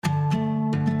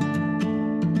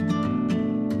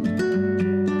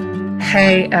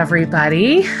Hey,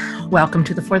 everybody. Welcome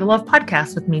to the For the Love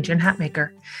podcast with me, Jen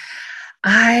Hatmaker.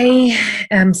 I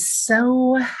am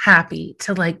so happy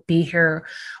to be here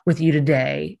with you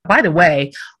today. By the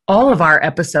way, all of our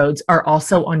episodes are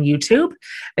also on YouTube,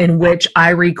 in which I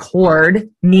record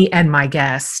me and my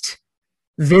guest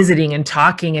visiting and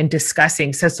talking and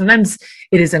discussing. So sometimes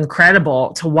it is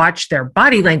incredible to watch their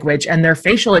body language and their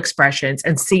facial expressions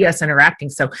and see us interacting.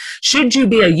 So should you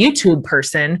be a YouTube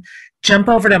person, jump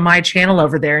over to my channel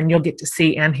over there and you'll get to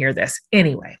see and hear this.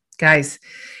 Anyway, guys,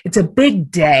 it's a big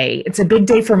day. It's a big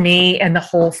day for me and the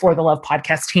whole For the Love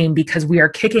podcast team because we are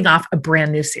kicking off a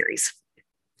brand new series.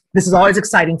 This is always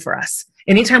exciting for us.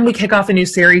 Anytime we kick off a new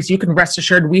series, you can rest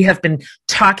assured we have been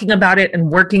talking about it and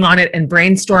working on it and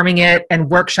brainstorming it and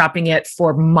workshopping it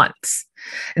for months.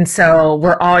 And so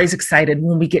we're always excited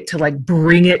when we get to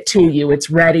bring it to you. It's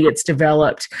ready, it's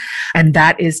developed. And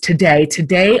that is today.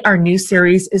 Today, our new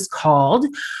series is called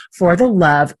For the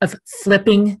Love of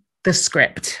Flipping the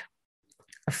Script.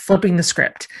 Of flipping the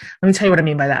script. Let me tell you what I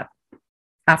mean by that.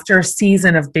 After a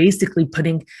season of basically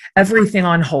putting everything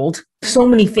on hold, so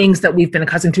many things that we've been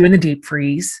accustomed to in the deep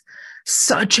freeze,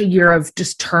 such a year of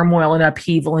just turmoil and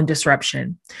upheaval and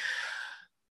disruption,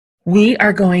 we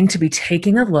are going to be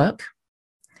taking a look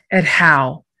at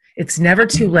how it's never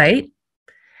too late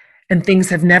and things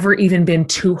have never even been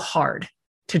too hard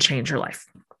to change your life.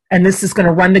 And this is going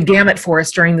to run the gamut for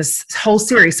us during this whole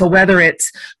series. So whether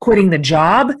it's quitting the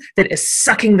job that is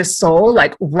sucking the soul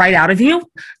right out of you,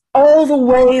 all the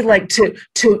way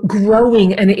to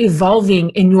growing and evolving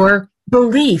in your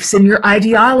beliefs and your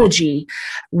ideology,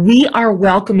 we are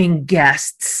welcoming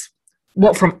guests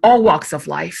from all walks of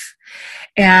life.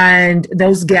 And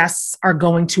those guests are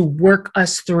going to work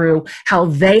us through how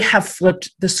they have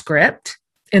flipped the script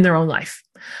in their own life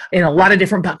in a lot of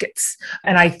different buckets.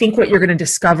 And I think what you're going to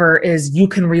discover is you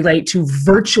can relate to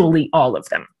virtually all of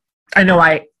them. I know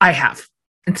I have.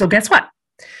 And so guess what?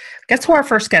 Guess who our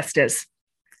first guest is?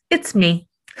 It's me.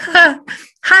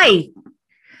 Hi.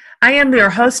 I am your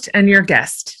host and your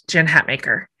guest, Jen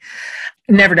Hatmaker.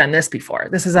 Never done this before.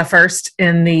 This is a first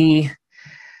in the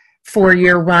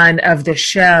 4-year run of the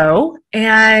show.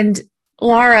 And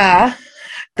Laura,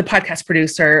 the podcast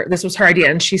producer, this was her idea.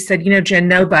 And she said, Jen,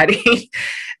 nobody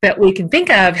that we can think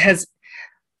of has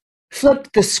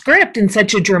flipped the script in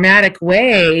such a dramatic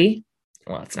way.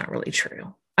 Well, it's not really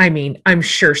true. I mean, I'm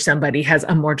sure somebody has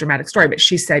a more dramatic story, but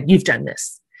she said, you've done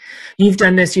this. You've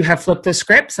done this. You have flipped the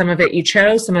script. Some of it you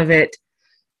chose. Some of it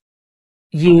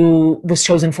was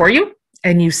chosen for you.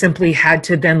 And you simply had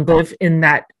to then live in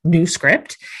that new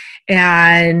script.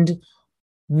 And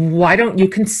why don't you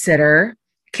consider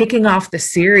kicking off the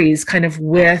series kind of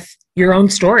with your own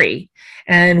story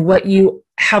and what you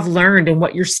have learned and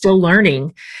what you're still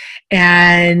learning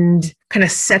and kind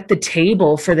of set the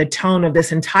table for the tone of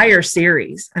this entire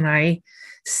series? And I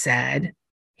said,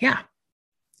 yeah.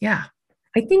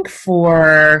 I think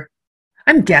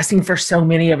I'm guessing for so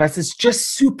many of us, it's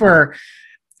just super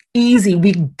easy.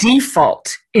 We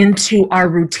default into our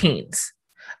routines.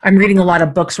 I'm reading a lot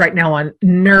of books right now on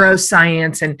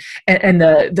neuroscience and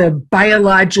the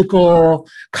biological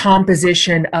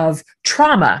composition of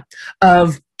trauma,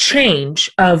 of change,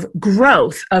 of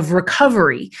growth, of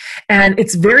recovery. And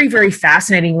it's very, very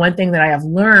fascinating. One thing that I have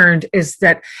learned is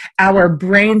that our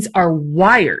brains are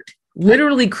wired,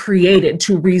 literally created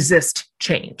to resist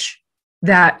change.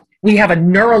 That we have a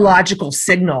neurological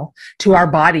signal to our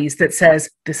bodies that says,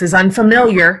 this is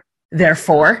unfamiliar,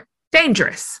 therefore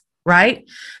dangerous. Right?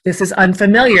 This is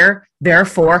unfamiliar,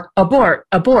 therefore abort.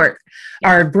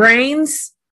 Our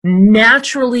brains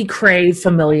naturally crave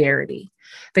familiarity.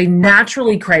 They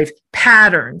naturally crave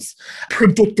patterns,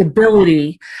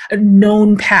 predictability, a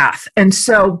known path. And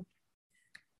so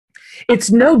it's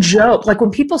no joke.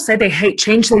 When people say they hate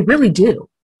change, they really do.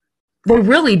 They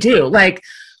really do.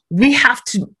 We have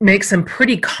to make some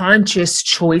pretty conscious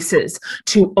choices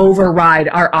to override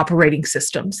our operating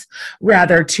systems,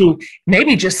 rather to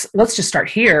maybe let's just start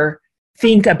here,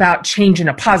 think about change in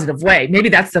a positive way. Maybe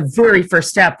that's the very first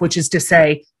step, which is to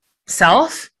say,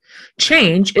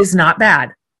 change is not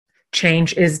bad.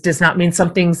 Change does not mean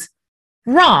something's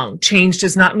wrong. Change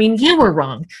does not mean you were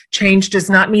wrong. Change does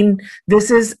not mean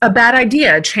this is a bad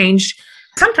idea.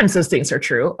 Sometimes those things are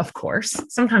true, of course.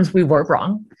 Sometimes we were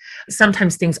wrong.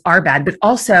 Sometimes things are bad, but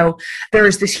also there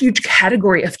is this huge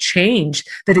category of change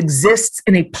that exists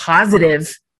in a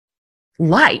positive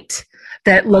light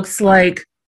that looks like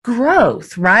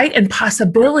growth, right? And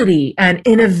possibility and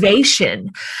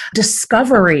innovation,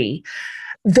 discovery.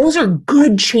 Those are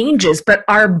good changes, but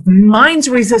our minds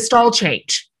resist all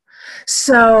change.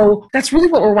 So that's really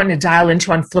what we're wanting to dial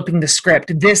into on flipping the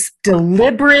script, this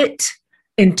deliberate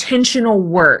intentional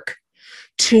work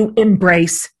to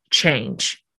embrace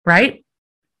change, right?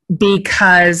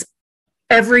 Because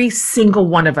every single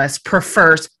one of us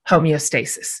prefers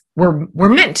homeostasis. We're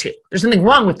meant to. There's nothing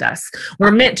wrong with us.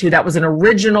 We're meant to. That was an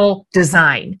original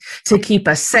design to keep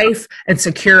us safe and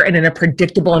secure and in a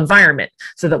predictable environment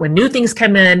so that when new things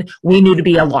come in, we knew to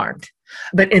be alarmed.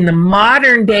 But in the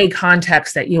modern day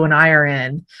context that you and I are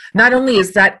in, not only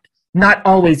is that not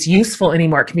always useful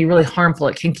anymore, it can be really harmful.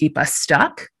 It can keep us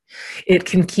stuck. It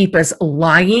can keep us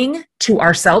lying to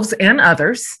ourselves and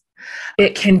others.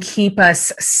 It can keep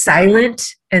us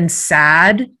silent and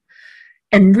sad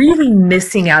and really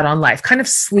missing out on life, kind of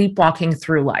sleepwalking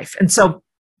through life. And so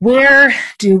where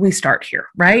do we start here,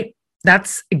 right?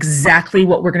 That's exactly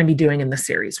what we're going to be doing in the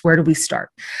series. Where do we start?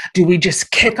 Do we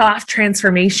just kick off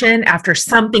transformation after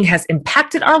something has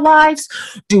impacted our lives?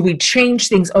 Do we change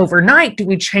things overnight? Do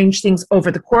we change things over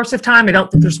the course of time? I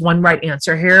don't think there's one right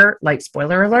answer here, like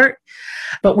spoiler alert.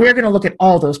 But we're going to look at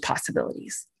all those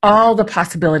possibilities, all the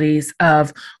possibilities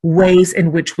of ways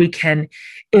in which we can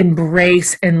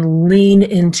embrace and lean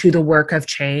into the work of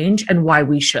change and why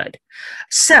we should.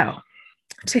 So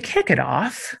to kick it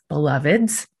off,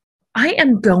 beloveds, I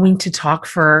am going to talk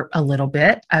for a little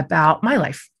bit about my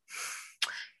life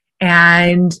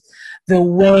and the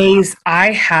ways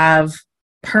I have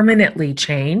permanently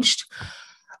changed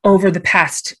over the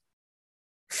past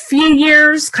few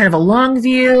years, kind of a long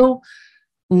view,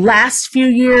 last few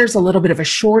years, a little bit of a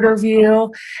shorter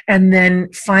view, and then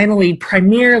finally,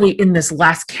 primarily in this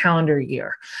last calendar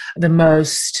year, the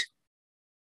most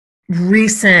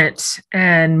recent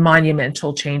and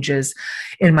monumental changes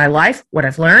in my life, what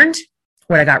I've learned,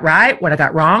 what I got right, what I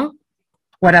got wrong,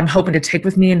 what I'm hoping to take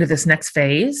with me into this next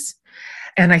phase.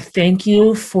 And I thank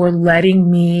you for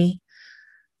letting me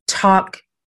talk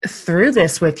through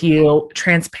this with you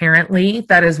transparently.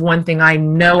 That is one thing I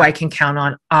know I can count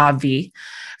on, Avi,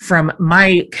 from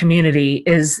my community,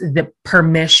 is the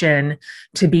permission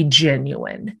to be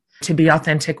genuine, to be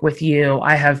authentic with you.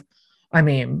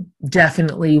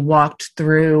 Definitely walked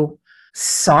through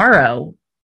sorrow,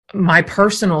 my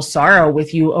personal sorrow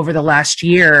with you over the last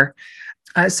year.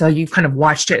 So you've kind of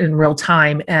watched it in real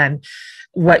time. And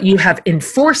what you have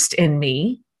enforced in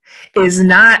me is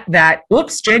not that,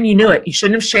 whoops, Jen, you knew it. You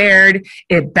shouldn't have shared.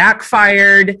 It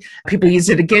backfired. People used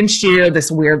it against you. This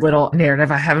weird little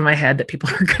narrative I have in my head that people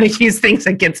are going to use things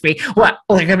against me. What?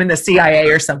 Like I'm in the CIA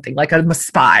or something, like I'm a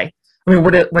spy. I mean,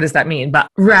 what does that mean? But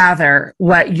rather,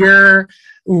 what your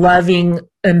loving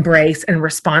embrace and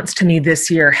response to me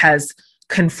this year has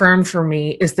confirmed for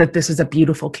me is that this is a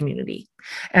beautiful community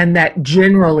and that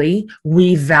generally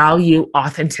we value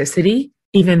authenticity,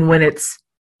 even when it's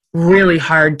really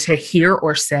hard to hear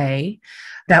or say,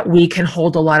 that we can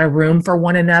hold a lot of room for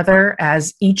one another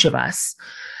as each of us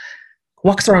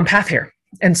walks our own path here.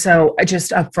 And so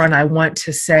just up front, I want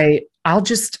to say, I'll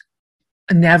just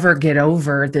never get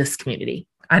over this community.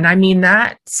 And I mean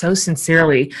that so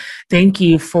sincerely. Thank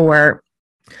you for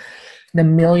the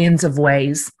millions of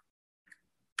ways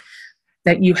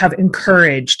that you have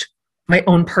encouraged my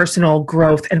own personal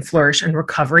growth and flourish and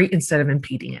recovery instead of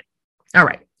impeding it. All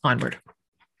right, onward.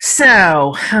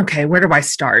 So, okay, where do I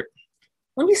start?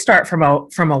 Let me start from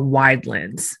a wide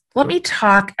lens. Let me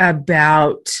talk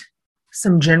about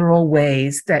some general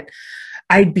ways that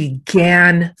I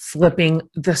began flipping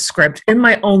the script in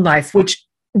my own life, which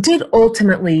did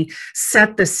ultimately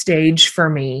set the stage for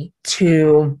me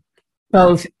to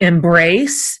both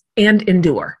embrace and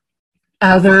endure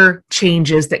other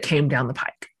changes that came down the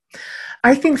pike.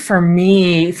 I think for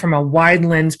me, from a wide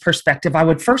lens perspective, I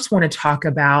would first want to talk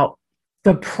about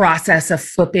the process of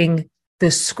flipping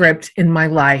the script in my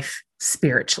life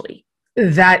spiritually.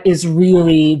 That is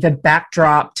really the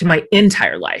backdrop to my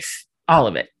entire life, all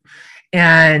of it.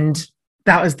 And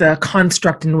that was the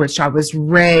construct in which I was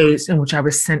raised, in which I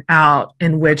was sent out,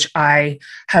 in which I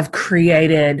have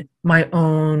created my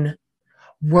own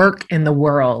work in the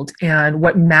world and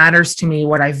what matters to me,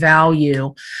 what I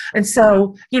value. And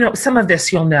so, some of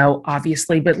this you'll know,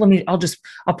 obviously, but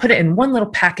I'll put it in one little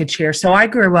package here. So I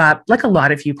grew up, like a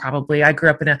lot of you probably, I grew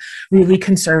up in a really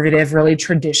conservative, really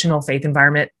traditional faith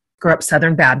environment, grew up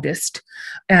Southern Baptist.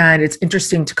 And it's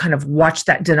interesting to kind of watch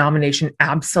that denomination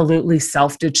absolutely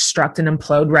self-destruct and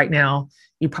implode right now.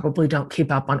 You probably don't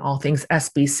keep up on all things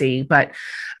SBC, but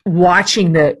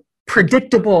watching the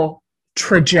predictable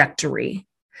trajectory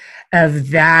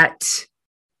of that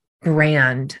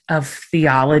brand of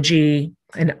theology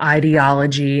and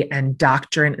ideology and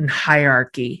doctrine and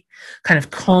hierarchy kind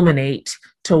of culminate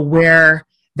to where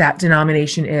that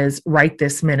denomination is right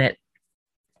this minute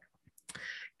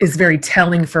is very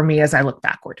telling for me as I look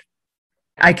backward.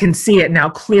 I can see it now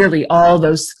clearly, all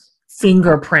those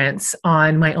fingerprints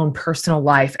on my own personal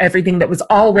life, everything that was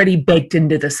already baked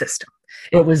into the system.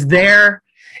 It was there.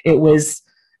 It was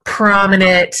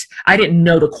prominent. I didn't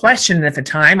know to question it at the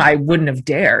time. I wouldn't have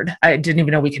dared. I didn't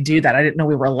even know we could do that. I didn't know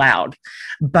we were allowed.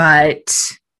 But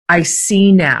I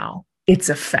see now its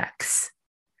effects.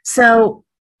 So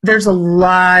there's a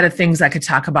lot of things I could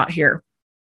talk about here.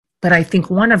 But I think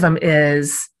one of them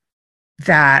is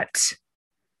that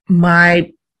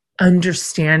my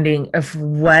understanding of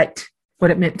what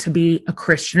it meant to be a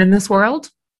Christian in this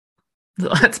world,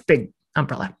 that's a big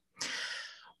umbrella,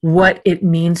 what it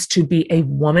means to be a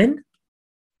woman,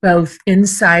 both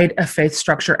inside a faith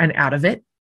structure and out of it,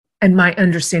 and my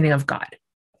understanding of God.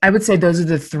 I would say those are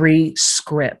the three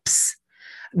scripts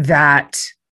that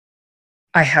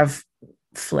I have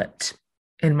flipped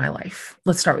in my life.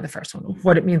 Let's start with the first one.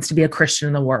 What it means to be a Christian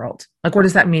in the world. Like, what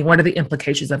does that mean? What are the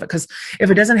implications of it? Because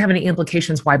if it doesn't have any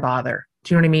implications, why bother?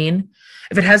 Do you know what I mean?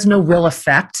 If it has no real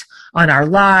effect on our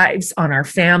lives, on our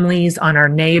families, on our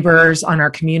neighbors, on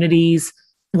our communities,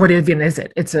 what even is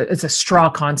it? It's a straw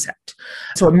concept.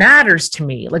 So it matters to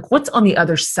me, like, what's on the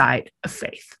other side of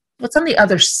faith? What's on the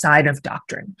other side of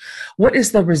doctrine? What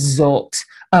is the result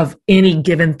of any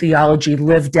given theology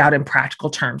lived out in practical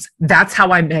terms? That's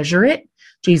how I measure it.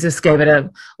 Jesus gave it a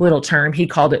little term. He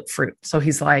called it fruit. So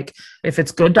he's like, if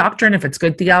it's good doctrine, if it's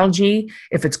good theology,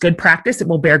 if it's good practice, it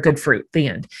will bear good fruit. The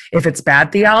end. If it's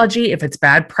bad theology, if it's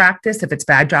bad practice, if it's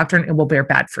bad doctrine, it will bear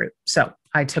bad fruit. So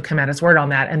I took him at his word on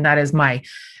that. And that is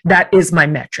my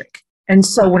metric. And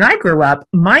so when I grew up,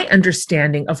 my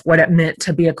understanding of what it meant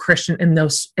to be a Christian in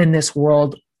this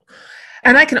world,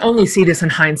 and I can only see this in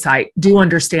hindsight, do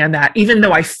understand that even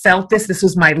though I felt this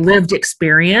was my lived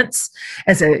experience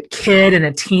as a kid and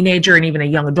a teenager and even a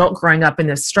young adult growing up in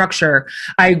this structure,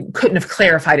 I couldn't have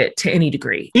clarified it to any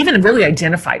degree, even really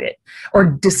identified it or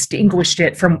distinguished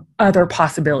it from other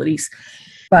possibilities.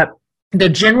 But the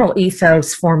general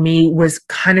ethos for me was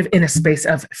kind of in a space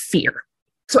of fear.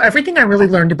 So everything I really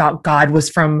learned about God was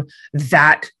from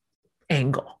that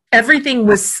angle. Everything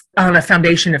was on a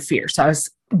foundation of fear. So I was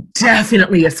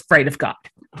definitely afraid of God.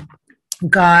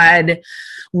 God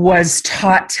was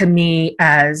taught to me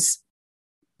as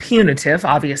punitive,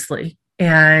 obviously,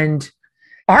 and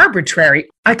arbitrary.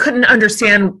 I couldn't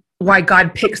understand why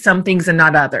God picked some things and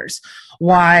not others.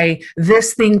 Why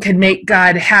this thing could make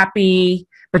God happy,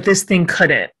 but this thing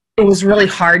couldn't. It was really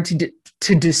hard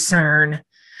to discern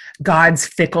God's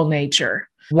fickle nature.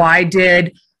 Why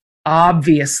did,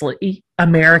 obviously,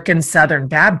 American Southern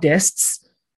Baptists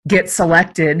get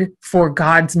selected for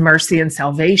God's mercy and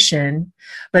salvation,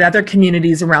 but other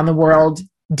communities around the world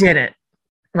didn't,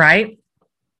 right?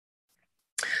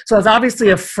 So I was obviously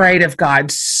afraid of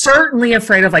God, certainly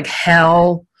afraid of like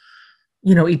hell,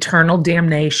 eternal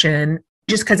damnation,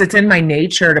 just because it's in my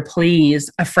nature to please,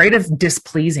 afraid of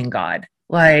displeasing God,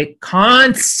 like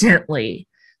constantly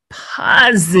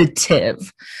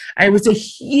positive. It was a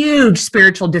huge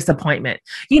spiritual disappointment,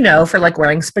 for like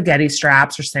wearing spaghetti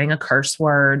straps or saying a curse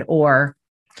word or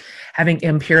having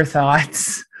impure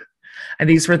thoughts. And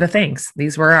these were the things.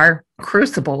 These were our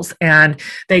crucibles. And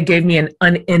they gave me an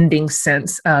unending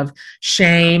sense of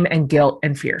shame and guilt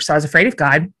and fear. So I was afraid of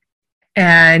God.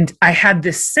 And I had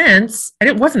this sense, and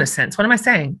it wasn't a sense. What am I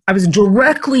saying? I was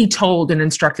directly told and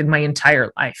instructed my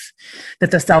entire life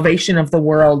that the salvation of the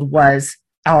world was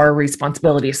our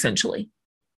responsibility, essentially.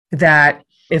 That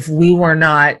if we were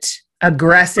not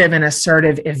aggressive and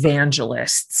assertive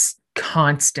evangelists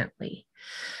constantly,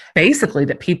 basically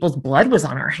that people's blood was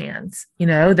on our hands,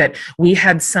 that we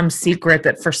had some secret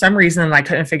that for some reason I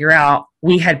couldn't figure out,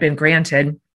 we had been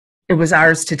granted. It was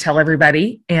ours to tell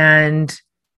everybody. And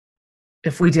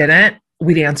if we didn't,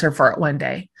 we'd answer for it one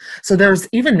day. So there was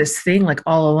even this thing like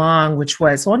all along, which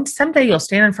was, well, someday you'll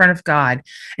stand in front of God.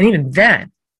 And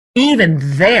even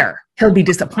there, he'll be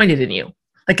disappointed in you.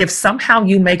 Like if somehow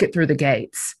you make it through the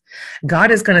gates, God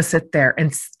is going to sit there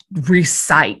and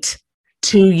recite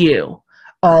to you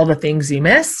all the things you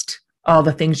missed, all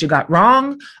the things you got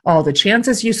wrong, all the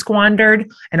chances you squandered,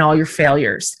 and all your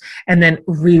failures. And then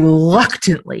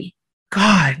reluctantly,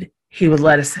 he would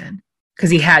let us in because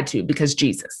he had to, because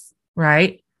Jesus,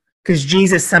 right? Because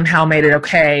Jesus somehow made it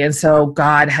okay. And so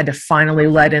God had to finally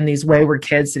let in these wayward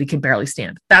kids that he could barely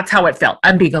stand. That's how it felt.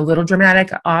 I'm being a little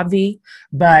dramatic, Avi,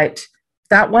 but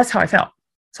that was how I felt.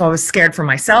 So I was scared for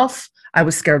myself. I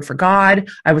was scared for God.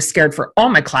 I was scared for all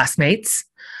my classmates.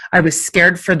 I was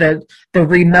scared for the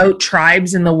remote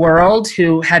tribes in the world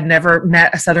who had never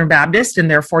met a Southern Baptist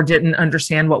and therefore didn't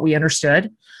understand what we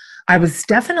understood. I was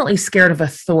definitely scared of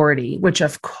authority, which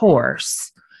of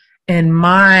course, in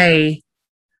my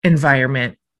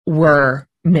environment were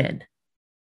men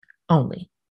only.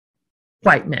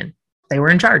 White men. They were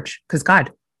in charge because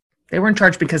God. They were in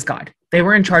charge because God. They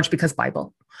were in charge because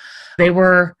Bible. They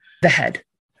were the head.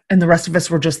 And the rest of us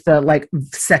were just the like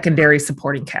secondary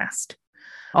supporting cast.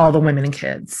 All the women and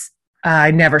kids.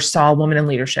 I never saw a woman in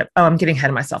leadership. Oh, I'm getting ahead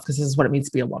of myself because this is what it means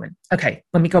to be a woman. Okay,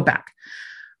 let me go back.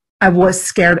 I was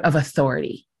scared of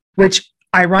authority, which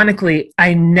ironically,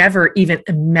 I never even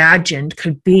imagined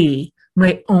could be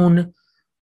my own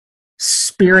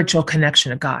spiritual connection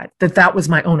to God, that was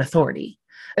my own authority,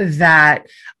 that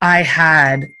I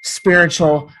had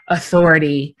spiritual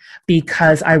authority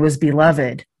because I was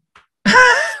beloved,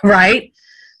 right?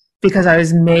 Because I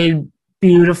was made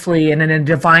beautifully and in a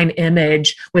divine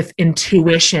image with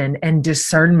intuition and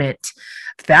discernment.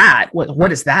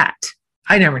 What is that?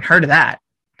 I never heard of that.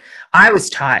 I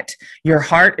was taught your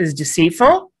heart is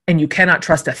deceitful and you cannot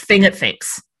trust a thing it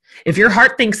thinks. If your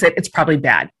heart thinks it, it's probably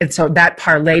bad. And so that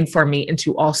parlayed for me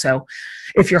into also,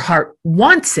 if your heart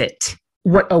wants it,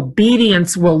 what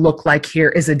obedience will look like here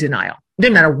is a denial. It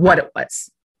didn't matter what it was.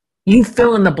 You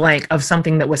fill in the blank of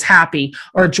something that was happy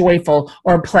or joyful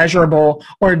or pleasurable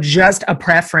or just a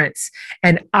preference.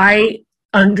 And I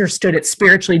understood it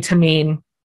spiritually to mean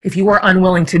if you are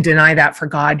unwilling to deny that for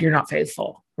God, you're not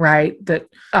faithful, right? That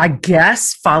I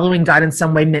guess following God in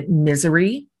some way meant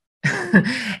misery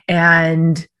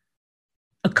and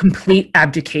a complete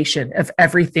abdication of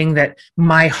everything that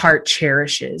my heart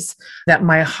cherishes, that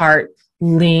my heart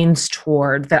leans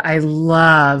toward, that I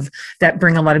love, that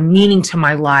bring a lot of meaning to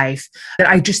my life, that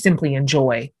I just simply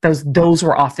enjoy. Those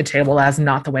were off the table as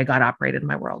not the way God operated in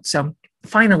my world. So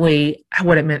finally,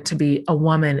 what it meant to be a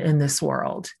woman in this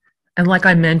world. And like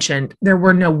I mentioned, there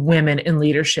were no women in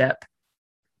leadership,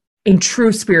 in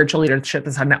true spiritual leadership.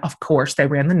 Now, of course, they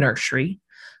ran the nursery.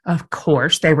 Of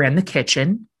course, they ran the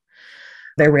kitchen.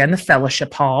 They ran the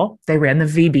fellowship hall. They ran the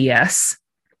VBS.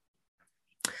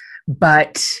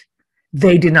 But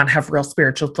they did not have real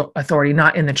spiritual authority,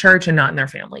 not in the church and not in their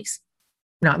families,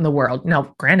 not in the world.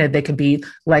 Now, granted, they could be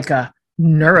like a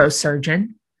neurosurgeon.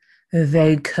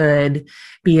 They could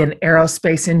be an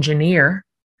aerospace engineer.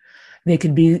 They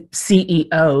could be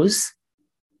CEOs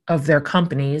of their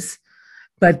companies,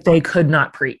 but they could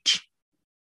not preach.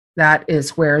 That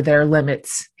is where their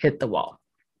limits hit the wall,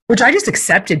 which I just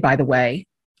accepted, by the way.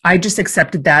 I just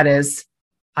accepted that as,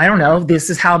 I don't know, this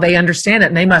is how they understand it,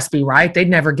 and they must be right. They'd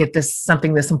never get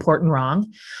something this important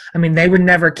wrong. I mean, they would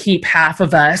never keep half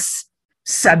of us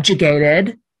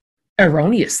subjugated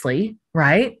erroneously,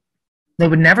 right? They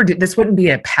would never do, this wouldn't be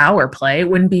a power play. It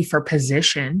wouldn't be for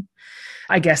position.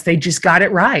 I guess they just got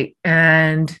it right.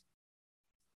 And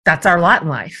that's our lot in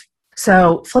life.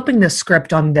 So flipping the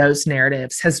script on those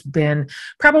narratives has been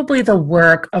probably the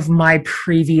work of my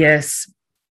previous,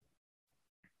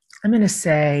 I'm going to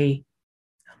say,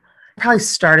 probably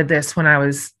started this when I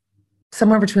was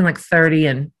somewhere between like 30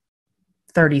 and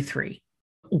 33,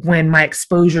 when my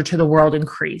exposure to the world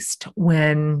increased,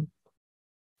 when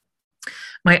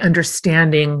my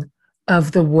understanding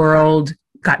of the world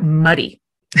got muddy,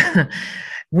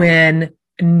 when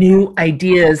new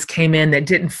ideas came in that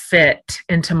didn't fit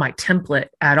into my template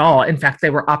at all. In fact, they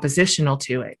were oppositional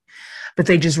to it, but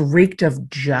they just reeked of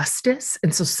justice.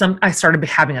 And so I started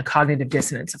having a cognitive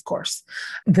dissonance, of course.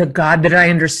 The God that I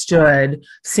understood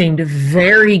seemed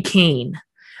very keen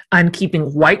on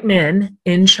keeping white men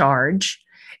in charge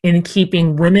and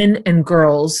keeping women and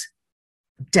girls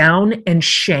down and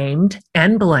shamed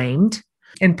and blamed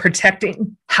and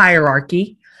protecting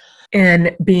hierarchy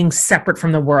and being separate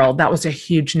from the world. That was a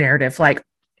huge narrative. Like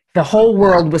the whole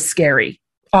world was scary,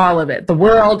 all of it. The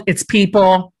world, its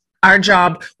people. Our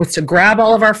job was to grab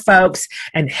all of our folks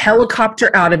and helicopter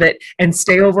out of it and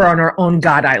stay over on our own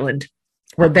God island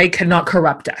where they could not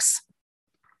corrupt us.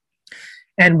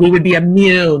 And we would be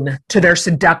immune to their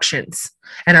seductions.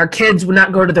 And our kids would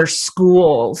not go to their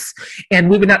schools. And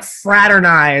we would not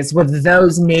fraternize with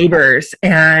those neighbors.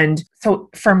 And so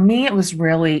for me, it was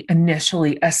really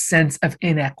initially a sense of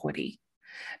inequity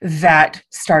that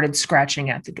started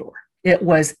scratching at the door. It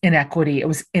was inequity. It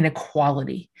was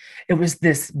inequality. It was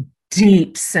this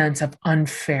deep sense of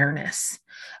unfairness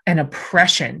and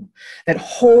oppression that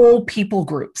whole people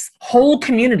groups, whole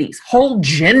communities, whole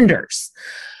genders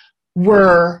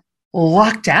were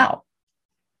locked out,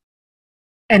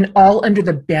 and all under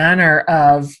the banner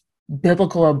of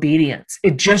biblical obedience.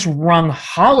 It just rung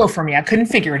hollow for me. I couldn't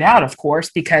figure it out, of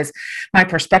course, because my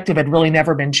perspective had really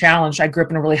never been challenged. I grew up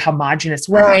in a really homogenous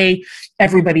way.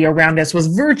 Everybody around us was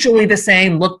virtually the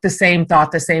same, looked the same,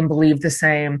 thought the same, believed the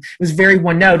same. It was very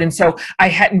one note. And so I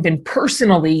hadn't been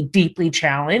personally deeply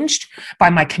challenged by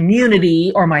my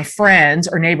community or my friends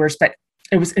or neighbors, but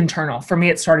it was internal. For me,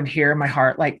 it started here in my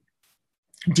heart, like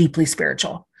deeply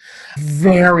spiritual,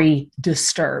 very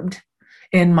disturbed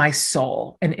in my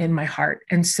soul and in my heart.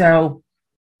 And so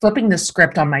flipping the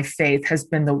script on my faith has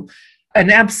been an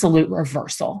absolute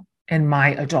reversal in my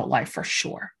adult life for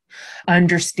sure.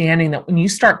 Understanding that when you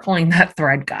start pulling that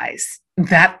thread, guys,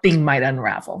 that thing might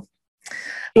unravel.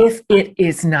 If it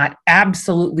is not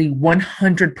absolutely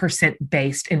 100%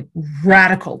 based in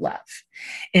radical love,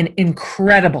 in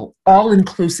incredible,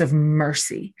 all-inclusive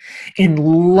mercy, in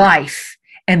life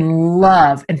and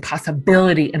love and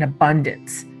possibility and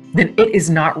abundance, then it is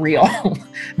not real.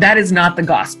 That is not the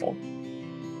gospel.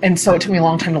 And so it took me a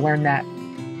long time to learn that.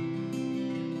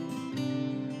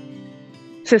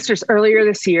 Sisters, earlier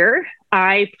this year,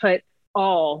 I put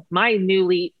all my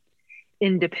newly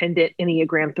independent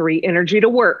Enneagram 3 energy to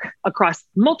work across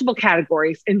multiple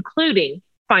categories, including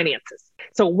finances.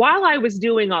 So while I was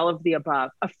doing all of the above,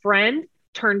 a friend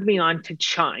turned me on to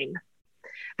Chime.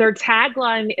 Their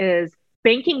tagline is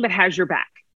banking that has your back.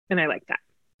 And I like that.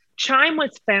 Chime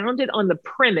was founded on the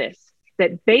premise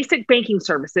that basic banking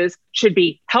services should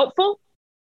be helpful,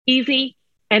 easy,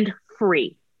 and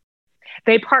free.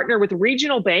 They partner with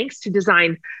regional banks to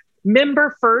design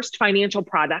member-first financial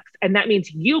products, and that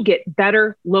means you get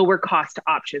better, lower-cost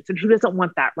options. And who doesn't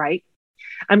want that, right?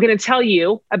 I'm going to tell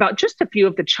you about just a few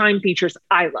of the Chime features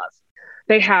I love.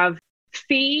 They have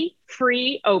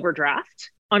fee-free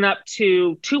overdraft on up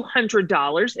to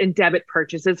 $200 in debit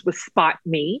purchases with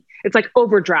SpotMe. It's like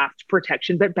overdraft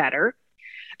protection, but better.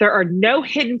 There are no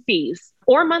hidden fees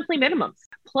or monthly minimums.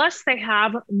 Plus, they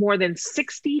have more than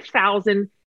 60,000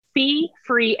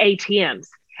 fee-free ATMs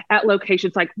at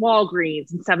locations like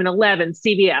Walgreens and 7-Eleven,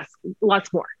 CVS,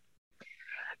 lots more.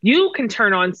 You can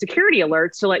turn on security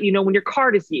alerts to let you know when your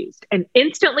card is used and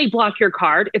instantly block your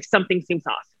card if something seems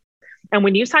off. And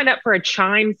when you sign up for a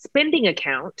Chime spending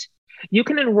account, you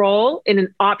can enroll in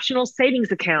an optional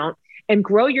savings account and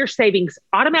grow your savings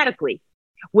automatically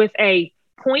with a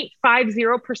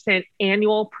 0.50%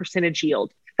 annual percentage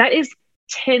yield. That is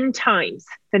 10 times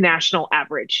the national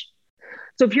average.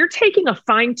 So if you're taking a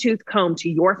fine-tooth comb to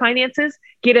your finances,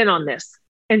 get in on this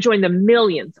and join the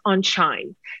millions on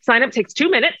Chime. Sign up takes 2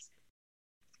 minutes.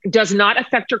 It does not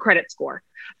affect your credit score.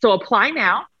 So apply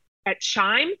now at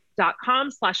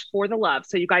chime.com/forthelove.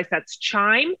 So you guys, that's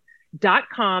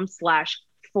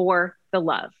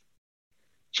chime.com/forthelove.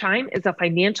 Chime is a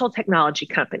financial technology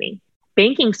company.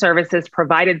 Banking services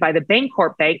provided by the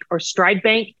Bancorp Bank or Stride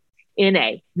Bank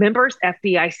NA, members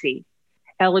FDIC.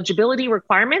 Eligibility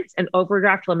requirements and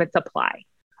overdraft limits apply.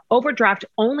 Overdraft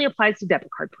only applies to debit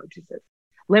card purchases.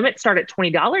 Limits start at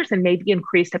 $20 and may be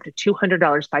increased up to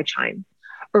 $200 by Chime.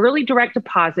 Early direct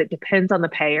deposit depends on the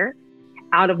payer.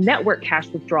 Out-of-network cash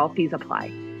withdrawal fees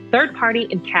apply. Third-party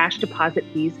and cash deposit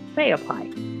fees may apply.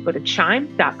 Go to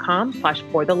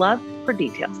chime.com/forthelove for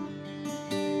details.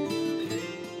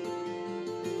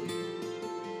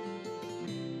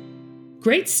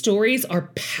 Great stories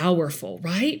are powerful,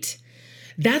 right?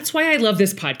 That's why I love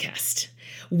this podcast.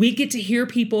 We get to hear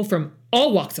people from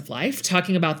all walks of life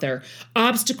talking about their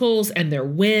obstacles and their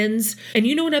wins. And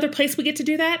you know another place we get to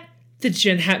do that? The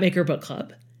Jen Hatmaker Book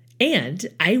Club. And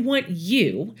I want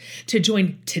you to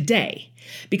join today,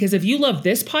 because if you love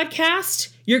this podcast,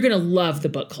 you're going to love the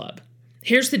book club.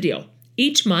 Here's the deal.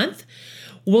 Each month,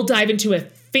 we'll dive into a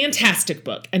fantastic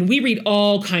book, and we read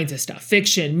all kinds of stuff: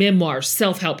 fiction, memoirs,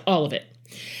 self-help, all of it.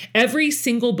 Every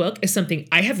single book is something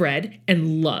I have read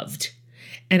and loved,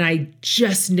 and I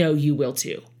just know you will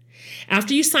too.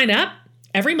 After you sign up,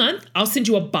 every month, I'll send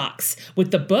you a box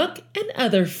with the book and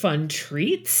other fun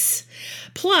treats.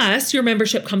 Plus, your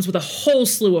membership comes with a whole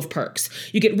slew of perks.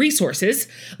 You get resources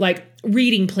like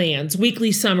reading plans,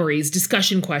 weekly summaries,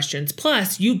 discussion questions.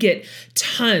 Plus, you get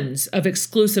tons of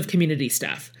exclusive community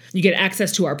stuff. You get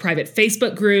access to our private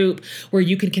Facebook group where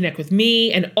you can connect with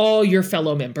me and all your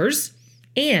fellow members.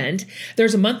 And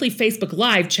there's a monthly Facebook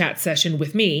Live chat session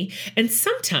with me, and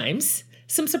sometimes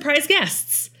some surprise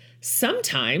guests.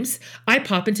 Sometimes I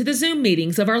pop into the Zoom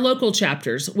meetings of our local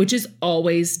chapters, which is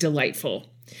always delightful.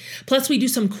 Plus, we do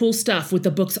some cool stuff with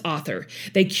the book's author.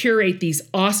 They curate these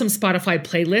awesome Spotify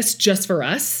playlists just for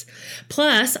us.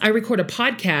 Plus, I record a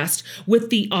podcast with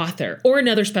the author or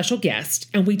another special guest,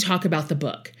 and we talk about the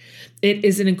book. It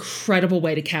is an incredible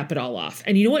way to cap it all off.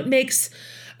 And you know what makes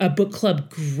a book club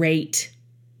great?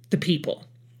 The people.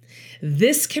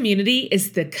 This community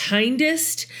is the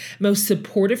kindest, most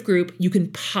supportive group you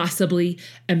can possibly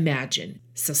imagine.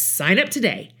 So sign up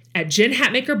today at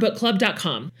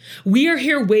jenhatmakerbookclub.com. We are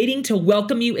here waiting to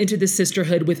welcome you into the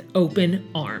sisterhood with open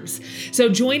arms. So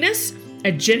join us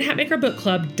at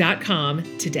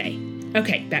jenhatmakerbookclub.com today.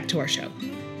 Okay, back to our show.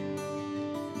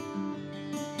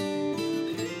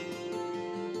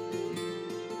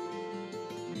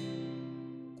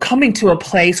 coming to a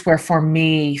place where for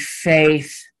me,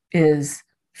 faith is,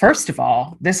 first of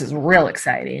all, this is real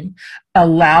exciting,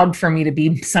 allowed for me to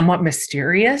be somewhat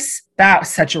mysterious. That was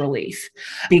such a relief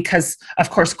because, of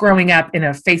course, growing up in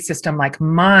a faith system like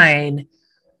mine,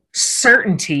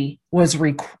 certainty was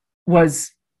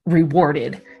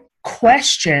rewarded.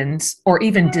 Questions or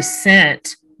even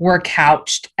dissent were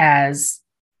couched as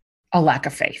a lack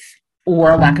of faith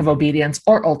or a lack of obedience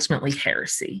or ultimately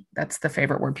heresy. That's the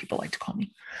favorite word people like to call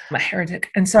me. I'm a heretic.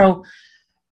 And so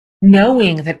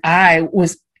knowing that I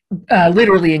was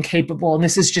literally incapable, and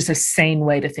this is just a sane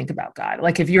way to think about God.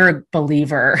 Like if you're a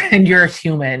believer and you're a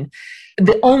human,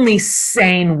 the only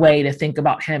sane way to think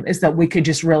about him is that we could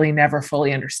just really never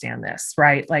fully understand this,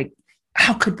 right? Like,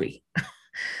 how could we?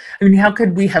 I mean, how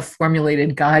could we have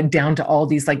formulated God down to all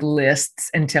these like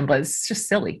lists and templates? It's just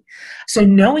silly. So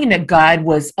knowing that God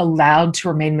was allowed to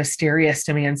remain mysterious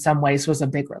to me in some ways was a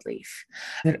big relief,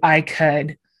 that I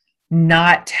could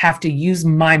not have to use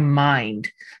my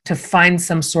mind to find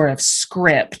some sort of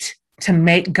script to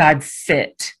make God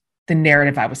fit the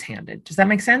narrative I was handed. Does that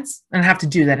make sense? I don't have to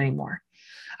do that anymore.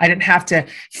 I didn't have to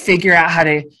figure out how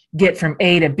to get from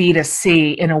A to B to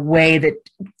C in a way that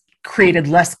created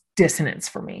less dissonance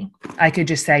for me. I could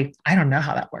just say, I don't know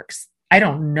how that works. I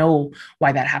don't know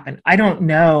why that happened. I don't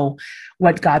know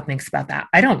what God thinks about that.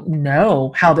 I don't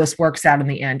know how this works out in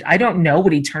the end. I don't know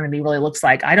what eternity really looks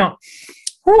like.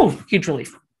 Huge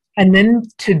relief. And then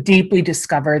to deeply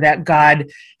discover that God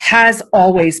has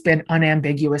always been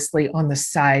unambiguously on the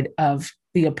side of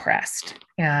the oppressed,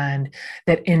 and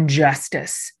that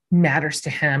injustice matters to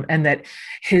him, and that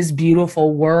his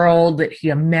beautiful world that he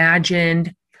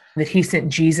imagined, that he sent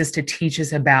Jesus to teach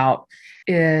us about,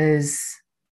 is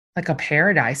like a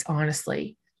paradise,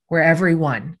 honestly, where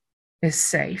everyone is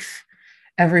safe,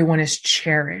 everyone is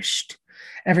cherished,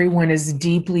 everyone is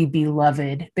deeply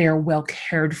beloved, they are well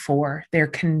cared for, they're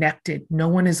connected. No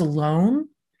one is alone.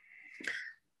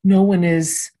 No one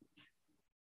is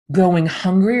going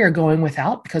hungry or going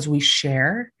without because we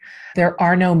share. There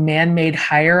are no man-made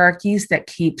hierarchies that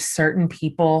keep certain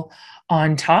people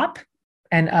on top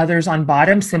and others on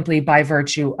bottom simply by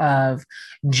virtue of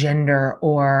gender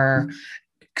or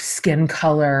skin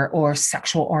color or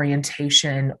sexual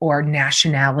orientation or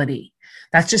nationality.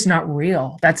 That's just not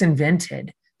real. That's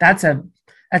invented. That's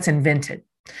invented.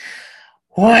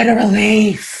 What a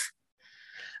relief.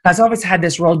 I've always had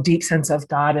this real deep sense of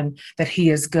God and that he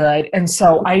is good. And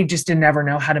so I just didn't ever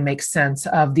know how to make sense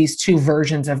of these two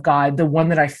versions of God, the one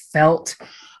that I felt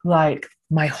like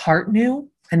my heart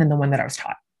knew, and then the one that I was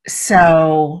taught.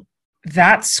 So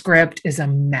that script is a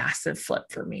massive flip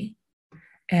for me.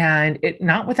 And it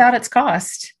not without its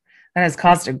cost. That has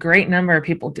caused a great number of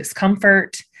people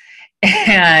discomfort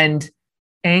and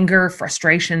anger,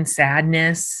 frustration,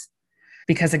 sadness.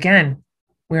 Because again,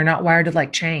 we're not wired to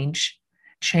like change.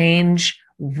 Change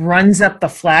runs up the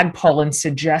flagpole and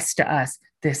suggests to us,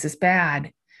 this is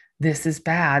bad. This is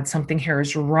bad. Something here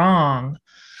is wrong.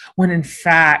 When in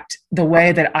fact, the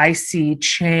way that I see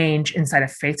change inside a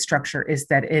faith structure is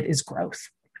that it is growth.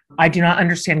 I do not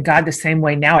understand God the same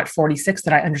way now at 46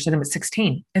 that I understood him at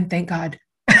 16. And thank God.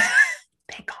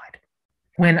 Thank God.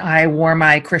 When I wore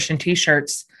my Christian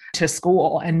t-shirts to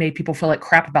school and made people feel like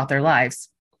crap about their lives.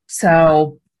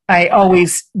 So I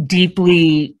always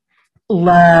deeply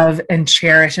love and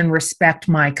cherish and respect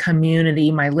my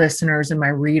community, my listeners and my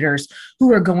readers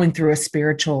who are going through a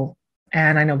spiritual,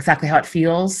 and I know exactly how it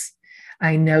feels.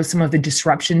 I know some of the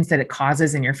disruptions that it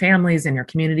causes in your families, in your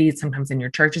communities, sometimes in your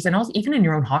churches, and also even in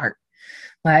your own heart.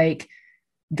 Like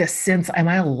the sense, am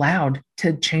I allowed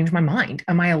to change my mind?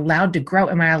 Am I allowed to grow?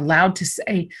 Am I allowed to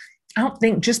say, I don't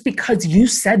think just because you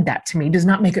said that to me does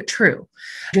not make it true.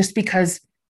 Just because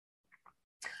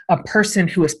a person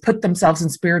who has put themselves in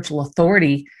spiritual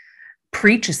authority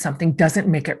preaches something doesn't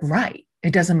make it right.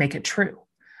 It doesn't make it true.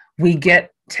 We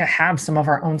get to have some of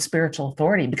our own spiritual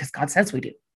authority because God says we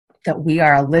do, that we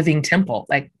are a living temple.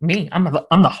 Like me, I'm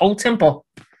the whole temple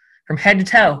from head to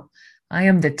toe. I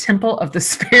am the temple of the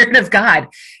Spirit of God.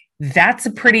 That's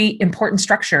a pretty important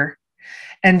structure.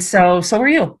 And so are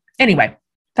you. Anyway,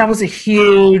 that was a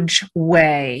huge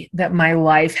way that my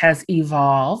life has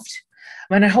evolved.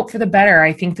 And I hope for the better.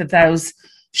 I think that those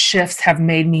shifts have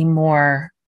made me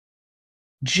more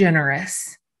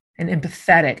generous and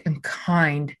empathetic and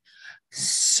kind.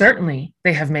 Certainly,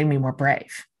 they have made me more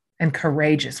brave and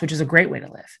courageous, which is a great way to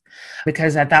live.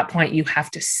 Because at that point, you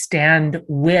have to stand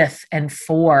with and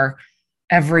for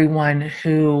everyone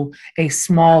who a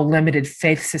small, limited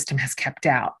faith system has kept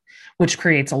out, which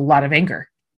creates a lot of anger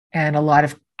and a lot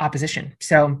of opposition.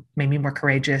 So made me more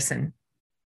courageous and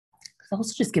it's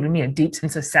also just given me a deep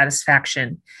sense of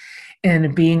satisfaction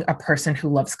in being a person who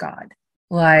loves God.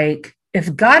 Like,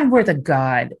 if God were the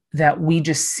God that we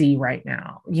just see right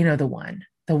now,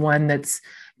 the one that's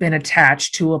been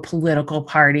attached to a political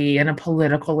party and a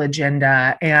political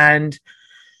agenda, and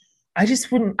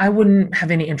I wouldn't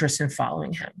have any interest in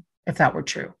following him if that were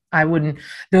true.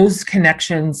 Those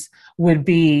connections would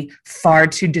be far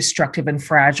too destructive and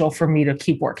fragile for me to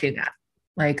keep working at.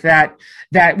 Like that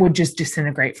would just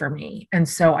disintegrate for me. And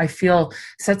so I feel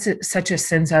such a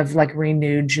sense of like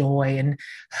renewed joy and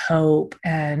hope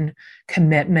and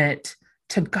commitment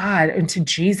to God and to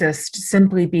Jesus,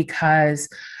 simply because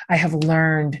I have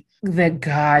learned that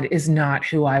God is not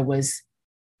who I was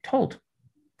told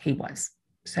he was.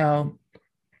 So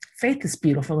faith is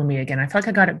beautiful to me again. I feel like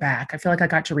I got it back. I feel like I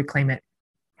got to reclaim it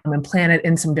and plant it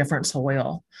in some different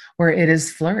soil where it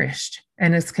has flourished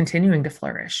and is continuing to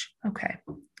flourish. Okay,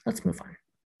 let's move on.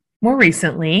 More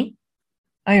recently,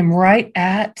 I am right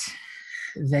at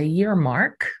the year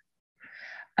mark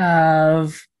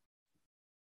of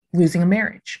losing a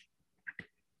marriage.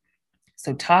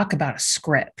 So talk about a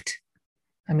script.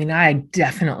 I mean, I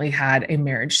definitely had a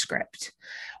marriage script,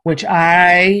 which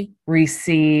I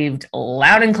received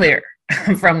loud and clear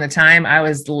from the time I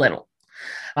was little.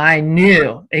 I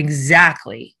knew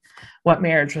exactly what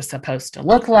marriage was supposed to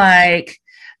look like,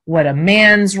 what a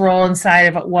man's role inside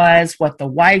of it was, what the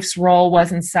wife's role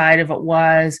was inside of it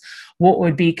was, what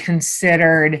would be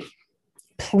considered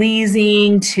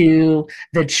pleasing to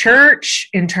the church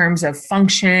in terms of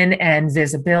function and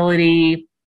visibility,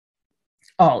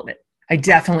 all of it. I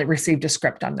definitely received a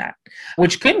script on that,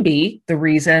 which could be the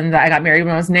reason that I got married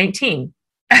when I was 19.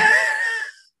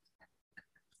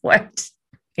 What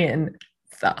in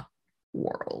the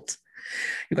world?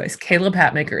 You guys, Caleb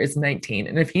Hatmaker is 19.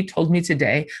 And if he told me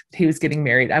today that he was getting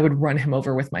married, I would run him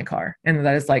over with my car. And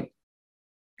that is like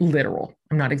literal.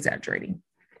 I'm not exaggerating.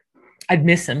 I'd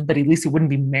miss him, but at least he wouldn't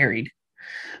be married.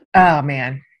 Oh,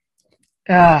 man.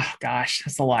 Oh, gosh,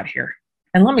 that's a lot here.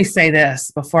 And let me say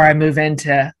this before I move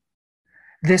into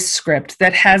this script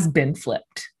that has been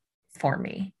flipped for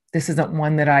me. This isn't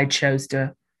one that I chose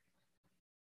to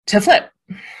flip.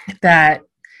 That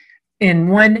in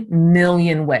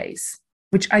 1,000,000 ways,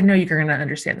 which I know you're going to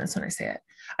understand this when I say it,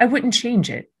 I wouldn't change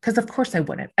it, because of course I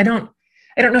wouldn't. I don't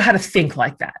know how to think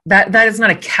like that. That is not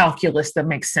a calculus that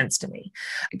makes sense to me.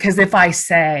 Because if I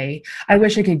say, I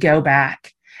wish I could go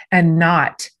back and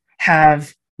not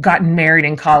have gotten married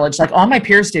in college, like all my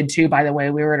peers did too, by the way.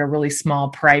 We were at a really small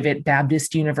private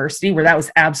Baptist university where that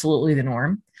was absolutely the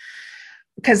norm.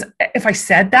 Because if I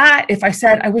said,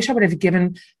 I wish I would have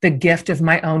given the gift of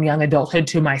my own young adulthood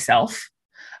to myself.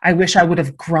 I wish I would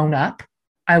have grown up.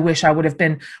 I wish I would have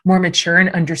been more mature and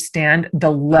understand the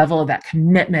level of that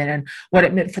commitment and what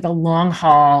it meant for the long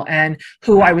haul and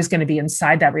who I was going to be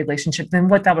inside that relationship. Then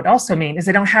what that would also mean is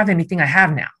I don't have anything I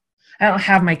have now. I don't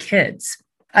have my kids.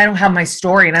 I don't have my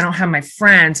story, and I don't have my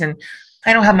friends, and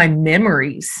I don't have my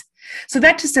memories. So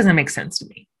that just doesn't make sense to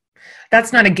me.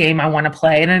 That's not a game I want to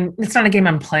play, and it's not a game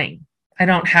I'm playing. I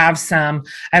don't have some,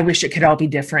 I wish it could all be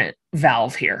different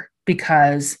valve here,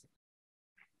 because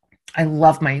I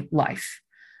love my life.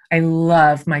 I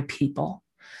love my people,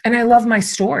 and I love my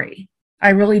story. I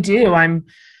really do.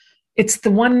 It's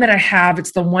the one that I have.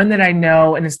 It's the one that I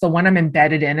know, and it's the one I'm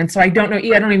embedded in. And so I don't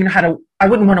even know I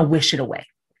wouldn't want to wish it away,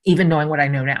 even knowing what I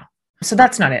know now. So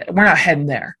that's not it. We're not heading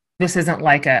there. This isn't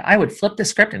like I would flip the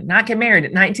script and not get married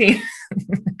at 19.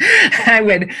 I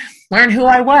would learn who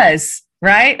I was,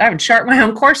 right? I would chart my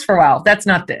own course for a while. That's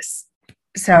not this.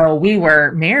 So we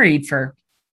were married for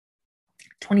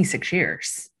 26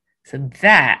 years. So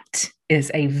that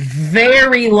is a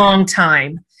very long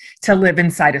time to live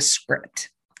inside a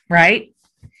script, right?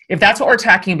 If that's what we're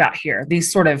talking about here,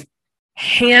 these sort of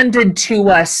handed to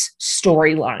us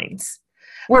storylines,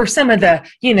 where some of the,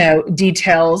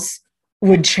 details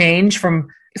would change from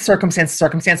circumstance to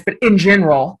circumstance, but in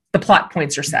general, the plot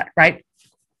points are set, right?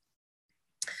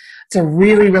 It's a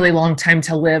really, really long time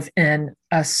to live in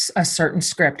a certain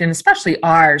script, and especially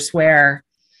ours, where,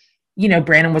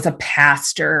 Brandon was a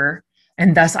pastor,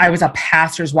 and thus I was a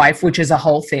pastor's wife, which is a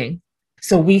whole thing.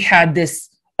 So we had this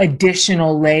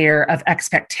additional layer of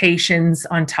expectations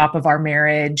on top of our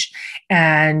marriage,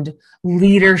 and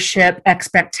leadership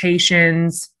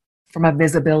expectations from a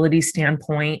visibility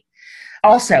standpoint.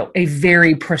 Also, a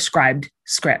very prescribed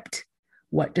script.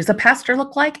 What does a pastor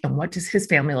look like, and what does his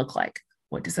family look like?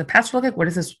 What does a pastor look like? What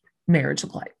does his marriage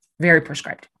look like? Very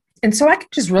prescribed. And so I can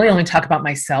just really only talk about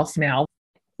myself now,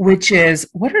 which is,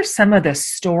 what are some of the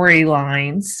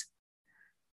storylines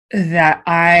that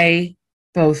I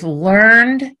both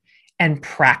learned and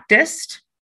practiced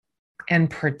and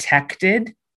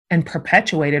protected and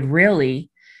perpetuated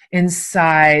really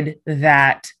inside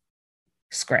that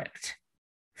script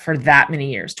for that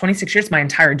many years. 26 years, my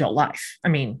entire adult life. I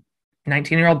mean,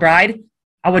 19-year-old bride,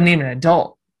 I wasn't even an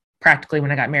adult practically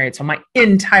when I got married. So my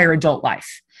entire adult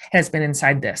life has been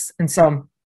inside this. And so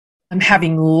I'm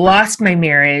having lost my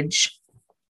marriage.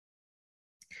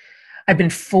 I've been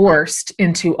forced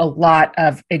into a lot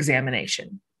of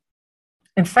examination.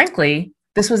 And frankly,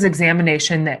 this was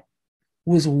examination that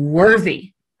was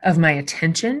worthy of my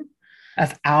attention,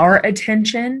 of our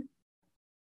attention,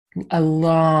 a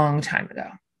long time ago.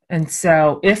 And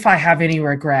so if I have any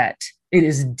regret, it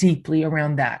is deeply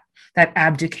around that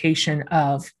abdication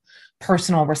of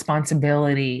personal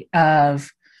responsibility,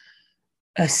 of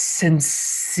a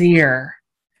sincere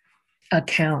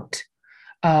account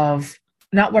of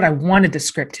not what I wanted the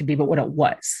script to be, but what it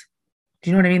was. Do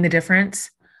you know what I mean? The difference?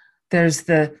 There's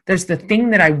the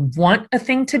thing that I want a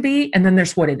thing to be, and then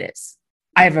there's what it is.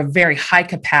 I have a very high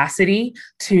capacity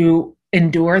to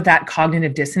endure that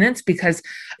cognitive dissonance because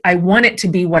I want it to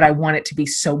be what I want it to be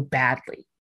so badly.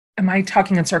 Am I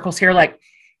talking in circles here? Like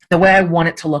the way I want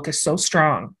it to look is so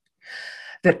strong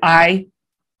that I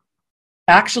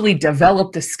actually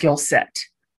developed the skill set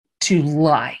to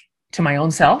lie to my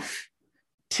own self,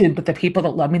 to the people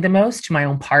that love me the most, to my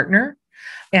own partner,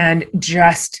 and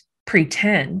just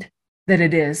pretend that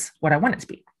it is what I want it to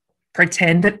be.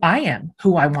 Pretend that I am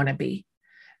who I want to be,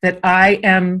 that I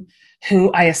am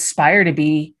who I aspire to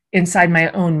be inside my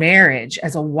own marriage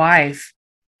as a wife.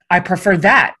 I prefer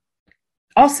that.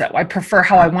 Also, I prefer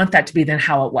how I want that to be than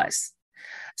how it was.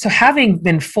 So having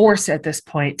been forced at this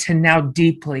point to now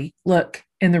deeply look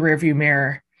in the rearview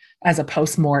mirror as a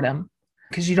postmortem,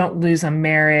 because you don't lose a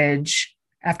marriage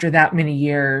after that many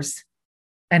years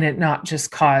and it not just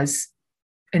cause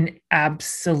an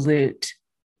absolute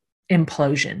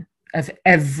implosion of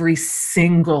every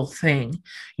single thing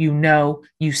you know,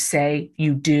 you say,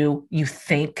 you do, you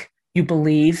think, you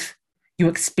believe, you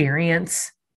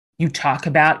experience, you talk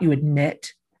about, you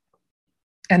admit.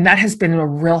 And that has been a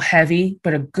real heavy,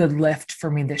 but a good lift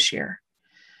for me this year.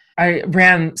 I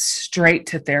ran straight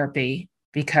to therapy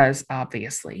because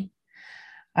obviously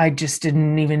I just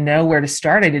didn't even know where to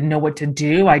start. I didn't know what to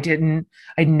do. I'd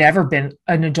never been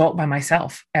an adult by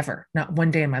myself, ever, not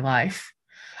one day in my life.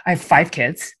 I have 5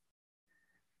 kids.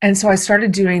 And so I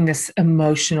started doing this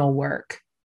emotional work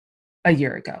a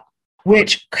year ago,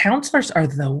 which counselors are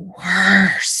the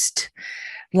worst.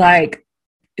 Like,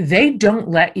 they don't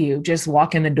let you just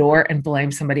walk in the door and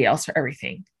blame somebody else for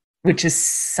everything, which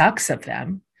just sucks of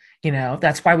them. You know,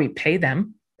 that's why we pay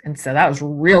them. And so that was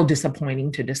real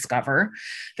disappointing to discover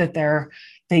that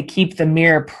they keep the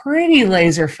mirror pretty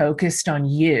laser focused on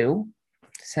you.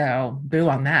 So boo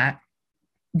on that.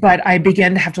 But I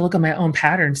began to have to look at my own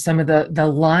patterns, some of the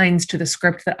lines to the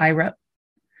script that I wrote.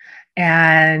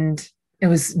 And it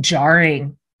was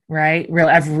jarring, right?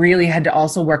 I've really had to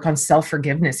also work on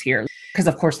self-forgiveness here. Because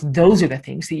of course, those are the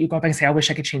things that you go back and say, I wish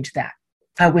I could change that.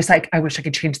 I wish I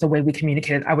could change the way we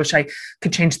communicated. I wish I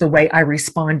could change the way I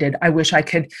responded. I wish I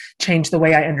could change the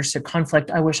way I understood conflict.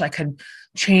 I wish I could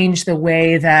change the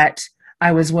way that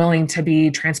I was willing to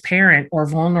be transparent or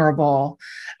vulnerable.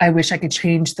 I wish I could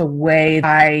change the way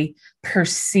I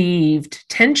perceived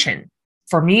tension.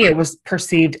 For me, it was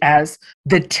perceived as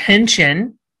the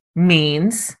tension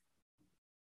means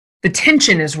the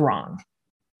tension is wrong.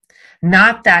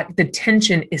 Not that the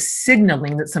tension is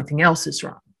signaling that something else is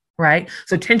wrong, right?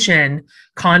 So tension,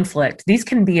 conflict, these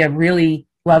can be a really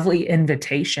lovely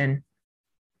invitation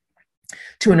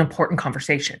to an important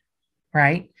conversation,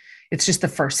 right? It's just the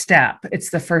first step.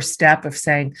 It's the first step of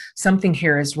saying something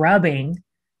here is rubbing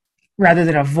rather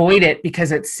than avoid it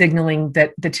because it's signaling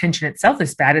that the tension itself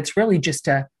is bad. It's really just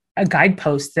a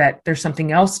guidepost that there's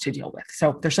something else to deal with.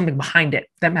 So there's something behind it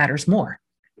that matters more.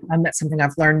 That's something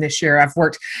I've learned this year.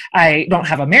 I don't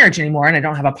have a marriage anymore and I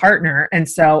don't have a partner. And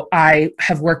so I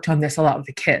have worked on this a lot with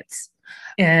the kids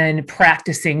and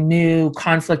practicing new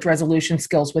conflict resolution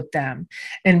skills with them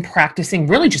and practicing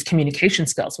really just communication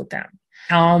skills with them.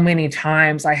 How many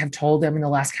times I have told them in the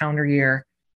last calendar year,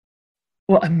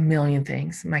 well, a million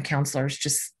things. My counselors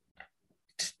just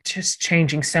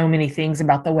changing so many things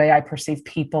about the way I perceive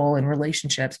people and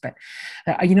relationships. But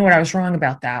you know what? I was wrong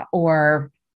about that.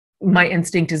 Or my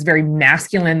instinct is very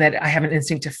masculine, that I have an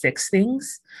instinct to fix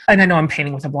things. And I know I'm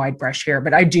painting with a wide brush here,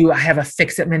 but I have a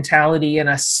fix it mentality and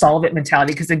a solve it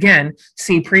mentality. Because again,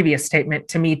 see previous statement,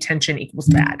 to me, tension equals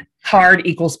bad. Hard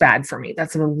equals bad for me.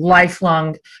 That's a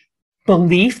lifelong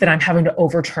belief that I'm having to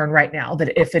overturn right now,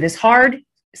 that if it is hard,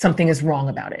 something is wrong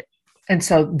about it. And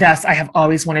so thus I have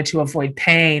always wanted to avoid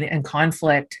pain and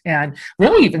conflict and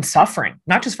really even suffering,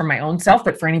 not just for my own self,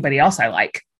 but for anybody else I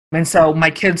like. And so my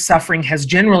kids' suffering has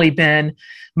generally been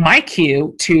my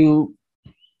cue to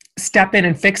step in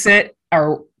and fix it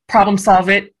or problem solve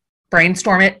it,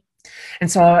 brainstorm it.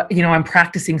 And so, I'm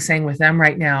practicing saying with them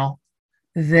right now,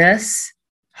 this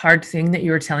hard thing that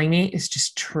you were telling me is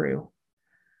just true.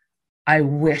 I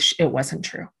wish it wasn't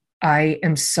true. I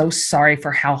am so sorry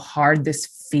for how hard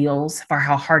this feels, for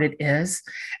how hard it is.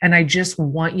 And I just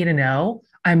want you to know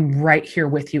I'm right here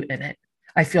with you in it.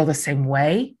 I feel the same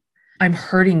way. I'm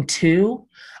hurting too.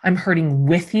 I'm hurting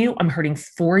with you. I'm hurting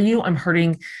for you. I'm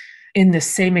hurting in the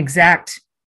same exact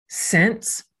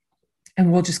sense.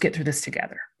 And we'll just get through this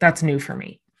together. That's new for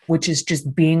me, which is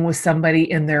just being with somebody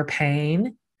in their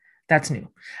pain. That's new.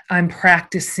 I'm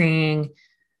practicing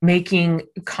making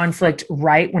conflict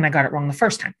right when I got it wrong the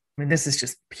first time. I mean, this is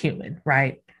just human,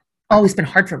 right? Always been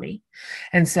hard for me.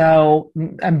 And so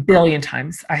a billion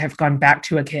times I have gone back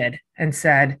to a kid and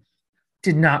said,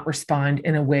 did not respond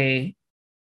in a way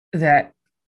that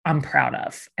I'm proud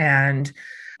of. And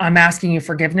I'm asking you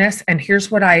forgiveness. And here's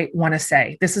what I want to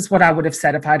say. This is what I would have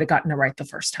said if I'd have gotten it right the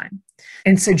first time.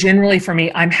 And so generally for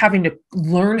me, I'm having to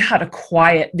learn how to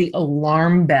quiet the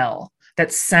alarm bell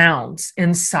that sounds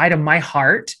inside of my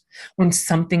heart when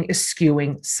something is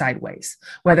skewing sideways,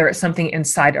 whether it's something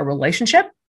inside a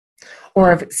relationship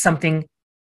or if it's something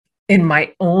in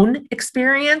my own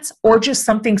experience or just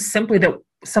something simply that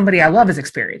somebody I love is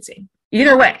experiencing.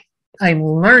 Either way, I'm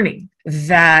learning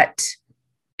that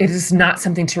it is not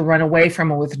something to run away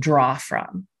from or withdraw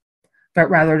from, but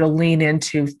rather to lean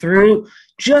into through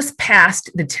just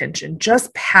past the tension,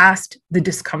 just past the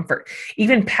discomfort,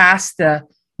 even past the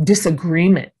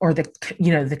disagreement or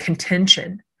the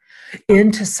contention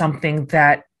into something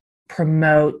that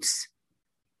promotes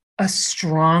a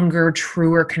stronger,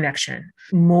 truer connection,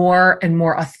 more and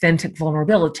more authentic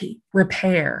vulnerability,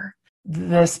 repair,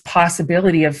 this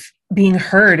possibility of being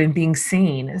heard and being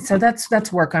seen. And so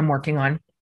that's work I'm working on.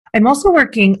 I'm also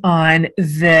working on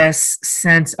this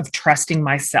sense of trusting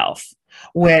myself,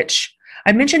 which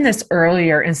I mentioned this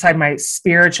earlier inside my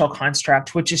spiritual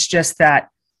construct, which is just that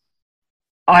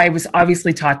I was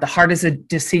obviously taught the heart is a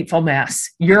deceitful mess.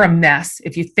 You're a mess.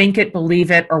 If you think it,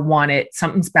 believe it, or want it,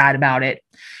 something's bad about it.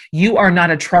 You are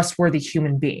not a trustworthy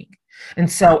human being. And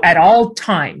so at all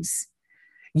times,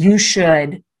 you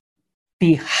should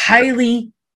be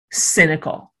highly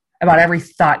cynical about every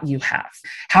thought you have.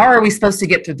 How are we supposed to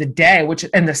get through the day?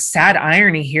 And the sad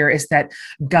irony here is that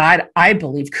God, I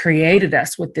believe, created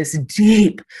us with this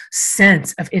deep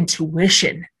sense of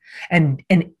intuition and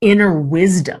inner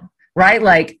wisdom, right?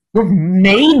 Like we're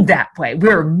made that way.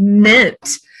 We're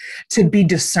meant to be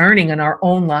discerning in our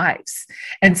own lives.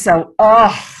 And so,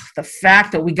 the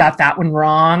fact that we got that one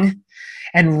wrong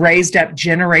and raised up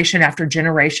generation after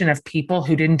generation of people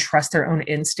who didn't trust their own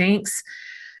instincts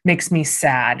makes me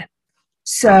sad.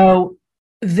 So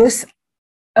this,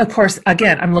 of course,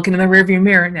 again, I'm looking in the rearview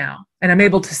mirror now, and I'm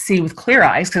able to see with clear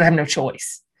eyes because I have no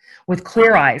choice. With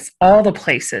clear eyes, all the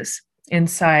places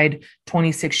inside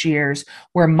 26 years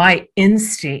where my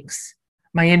instincts,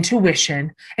 my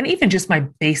intuition, and even just my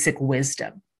basic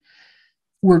wisdom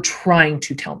were trying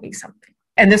to tell me something.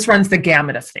 And this runs the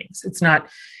gamut of things.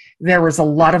 There was a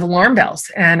lot of alarm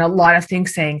bells and a lot of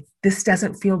things saying, this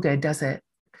doesn't feel good, does it?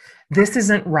 This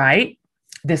isn't right.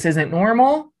 This isn't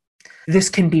normal. This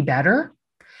can be better.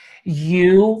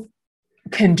 You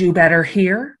can do better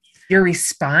here. Your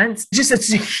response, just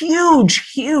it's a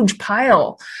huge, huge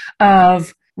pile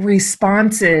of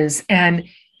responses and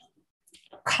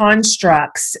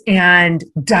constructs and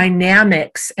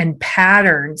dynamics and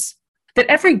patterns that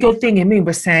every good thing in me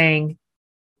was saying,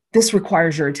 this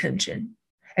requires your attention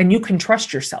and you can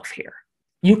trust yourself here.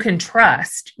 You can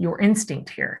trust your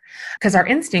instinct here because our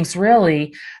instincts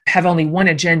really have only one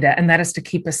agenda, and that is to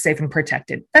keep us safe and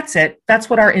protected. That's it. That's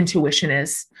what our intuition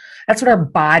is. That's what our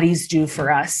bodies do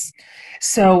for us.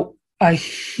 So a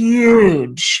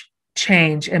huge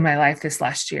change in my life this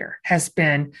last year has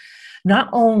been not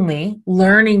only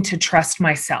learning to trust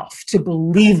myself, to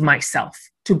believe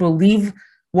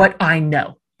what I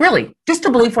know, really, just to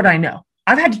believe what I know.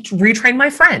 I've had to retrain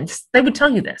my friends. They would tell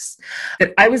you this,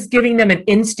 that I was giving them an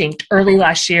instinct early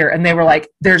last year and they were like,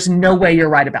 there's no way you're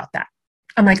right about that.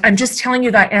 I'm like, I'm just telling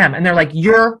you that I am. And they're like,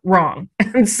 you're wrong.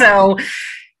 And so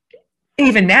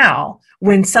even now,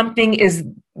 when something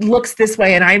looks this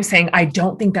way and I'm saying, I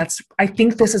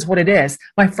think this is what it is.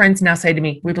 My friends now say to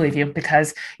me, we believe you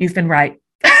because you've been right.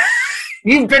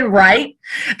 You've been right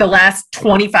the last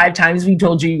 25 times we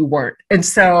told you weren't. And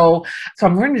so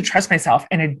I'm learning to trust myself.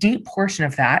 And a deep portion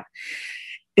of that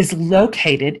is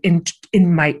located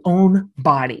in my own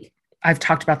body. I've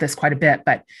talked about this quite a bit,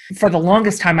 but for the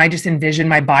longest time, I just envisioned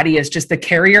my body as just the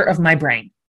carrier of my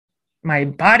brain. My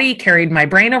body carried my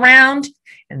brain around,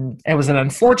 and it was an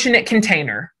unfortunate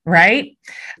container, right?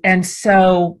 And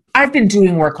so I've been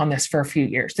doing work on this for a few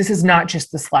years. This is not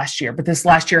just this last year, but this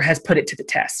last year has put it to the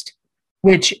test,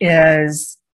 which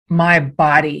is my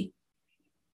body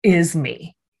is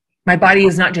me. My body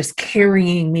is not just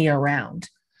carrying me around.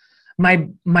 My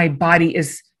body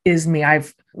is me.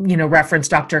 I've,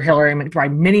 referenced Dr. Hilary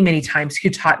McBride many, many times, who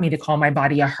taught me to call my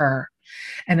body a her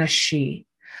and a she,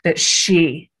 that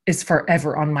she is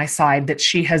forever on my side, that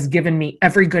she has given me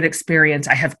every good experience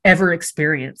I have ever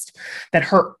experienced, that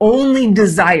her only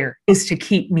desire is to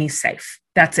keep me safe.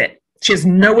 That's it. She has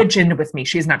no agenda with me.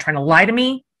 She is not trying to lie to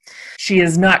me. She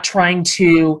is not trying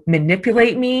to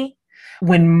manipulate me.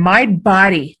 When my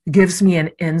body gives me an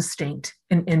instinct,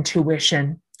 an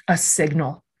intuition, a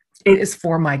signal, it is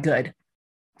for my good.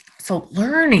 So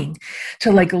learning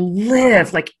to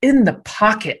live in the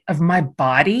pocket of my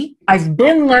body. I've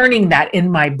been learning that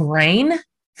in my brain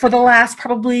for the last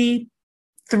probably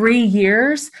 3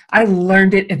 years. I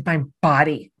learned it in my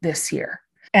body this year.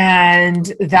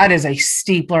 And that is a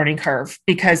steep learning curve,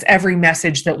 because every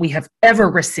message that we have ever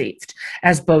received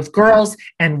as both girls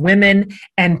and women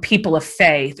and people of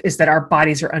faith is that our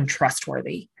bodies are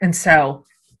untrustworthy. And so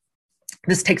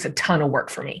this takes a ton of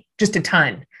work for me, just a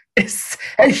ton. It's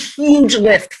a huge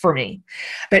lift for me.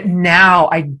 But now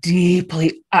I'm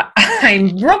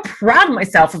real proud of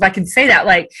myself, if I can say that.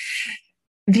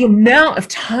 The amount of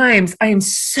times I am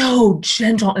so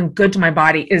gentle and good to my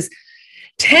body is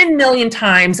 10 million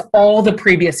times all the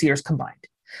previous years combined.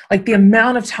 The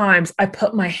amount of times I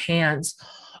put my hands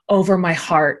over my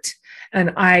heart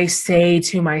and I say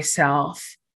to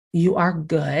myself, you are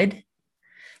good.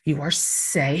 You are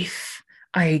safe.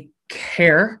 I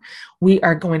care. We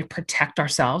are going to protect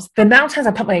ourselves. The amount of times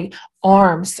I put my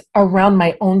arms around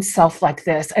my own self like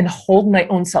this and hold my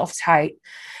own self tight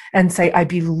and say, I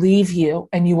believe you,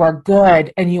 and you are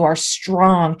good, and you are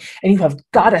strong, and you have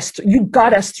got us. You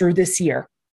got us through this year.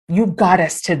 You got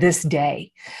us to this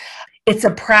day. It's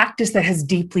a practice that has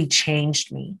deeply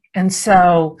changed me. And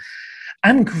so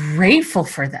I'm grateful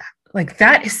for that.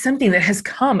 That is something that has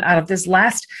come out of this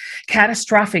last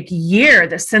catastrophic year,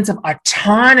 the sense of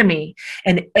autonomy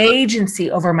and agency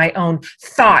over my own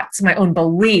thoughts, my own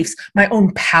beliefs, my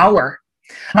own power,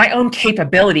 my own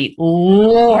capability.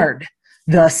 Lord,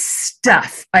 the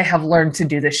stuff I have learned to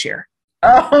do this year.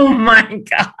 Oh my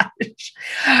gosh.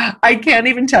 I can't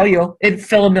even tell you. It'd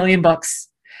fill 1 million books.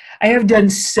 I have done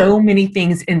so many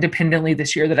things independently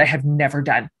this year that I have never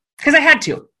done because I had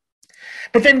to.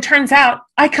 But then turns out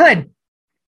I could.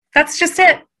 That's just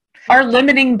it. Our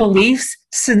limiting beliefs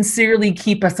sincerely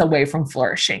keep us away from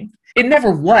flourishing. It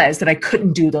never was that I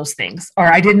couldn't do those things, or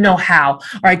I didn't know how,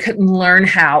 or I couldn't learn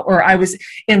how, or I was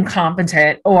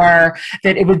incompetent, or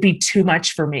that it would be too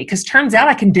much for me. Because turns out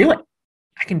I can do it.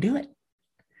 I can do it.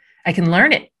 I can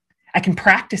learn it. I can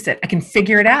practice it. I can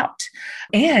figure it out.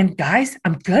 And guys,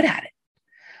 I'm good at it.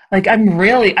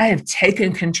 I have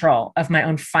taken control of my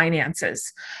own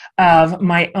finances, of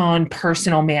my own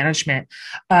personal management,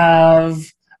 of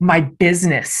my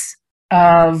business,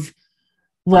 of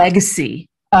legacy,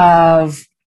 of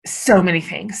so many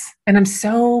things. And I'm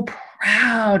so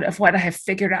proud of what I have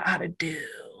figured out how to do.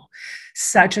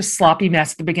 Such a sloppy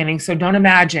mess at the beginning. So don't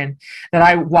imagine that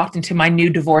I walked into my new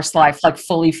divorce life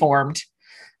fully formed,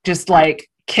 just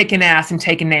kicking ass and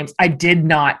taking names. I did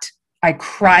not. I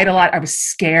cried a lot. I was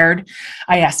scared.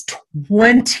 I asked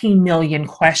 20 million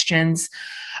questions.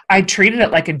 I treated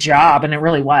it like a job, and it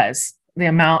really was. The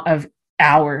amount of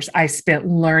hours I spent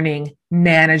learning,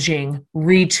 managing,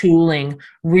 retooling,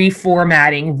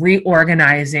 reformatting,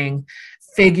 reorganizing,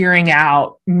 figuring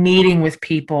out, meeting with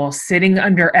people, sitting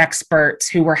under experts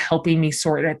who were helping me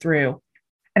sort it through.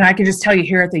 And I can just tell you,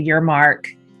 here at the year mark,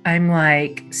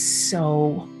 I'm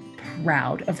so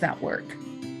proud of that work.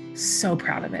 So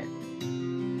proud of it.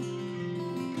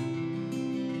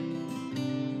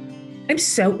 I'm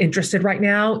so interested right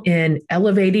now in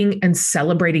elevating and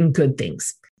celebrating good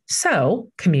things. So,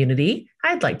 community,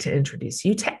 I'd like to introduce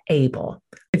you to Able.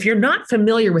 If you're not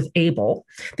familiar with Able,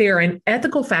 they are an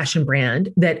ethical fashion brand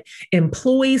that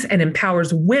employs and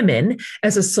empowers women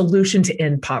as a solution to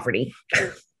end poverty.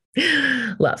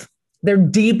 Love. They're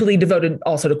deeply devoted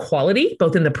also to quality,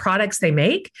 both in the products they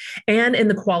make and in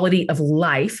the quality of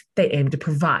life they aim to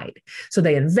provide. So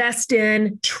they invest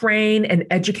in, train, and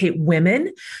educate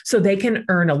women so they can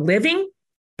earn a living,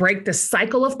 break the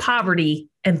cycle of poverty,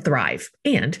 and thrive.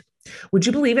 And would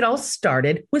you believe it all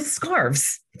started with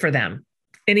scarves for them?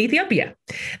 in Ethiopia.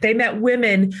 They met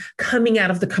women coming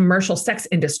out of the commercial sex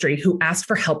industry who asked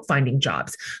for help finding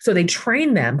jobs. So they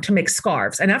trained them to make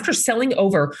scarves. And after selling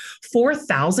over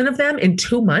 4,000 of them in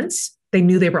 2 months, they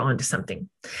knew they were onto something.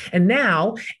 And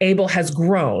now Able has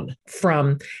grown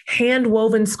from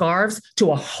hand-woven scarves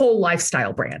to a whole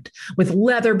lifestyle brand with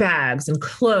leather bags and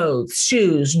clothes,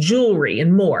 shoes, jewelry,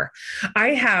 and more.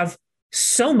 I have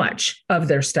so much of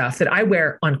their stuff that I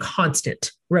wear on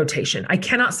constant rotation. I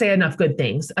cannot say enough good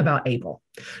things about Able.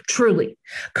 Truly,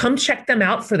 come check them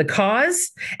out for the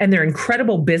cause and their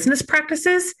incredible business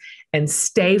practices, and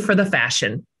stay for the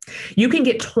fashion. You can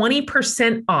get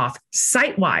 20% off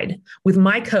site-wide with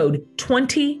my code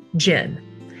 20GEN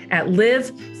at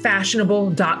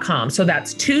livefashionable.com. So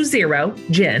that's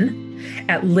 20GEN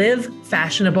at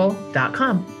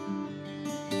livefashionable.com.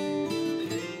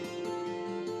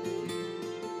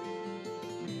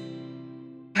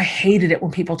 I hated it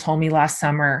when people told me last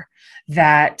summer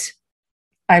that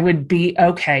I would be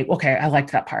okay. Okay, I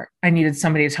liked that part. I needed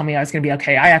somebody to tell me I was going to be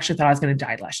okay. I actually thought I was going to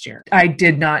die last year. I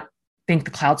did not think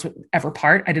the clouds would ever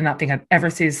part. I did not think I'd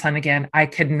ever see the sun again. I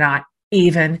could not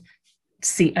even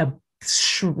see a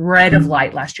shred of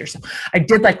light last year. So I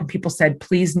did like when people said,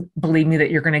 please believe me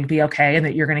that you're going to be okay and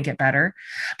that you're going to get better.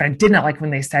 But I did not like when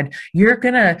they said, you're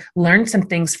going to learn some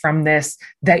things from this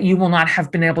that you will not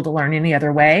have been able to learn any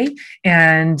other way.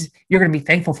 And you're going to be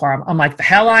thankful for them. I'm like, the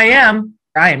hell I am.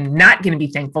 I am not going to be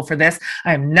thankful for this.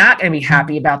 I am not going to be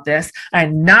happy about this.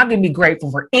 I'm not going to be grateful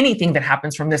for anything that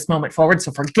happens from this moment forward.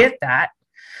 So forget that.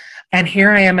 And here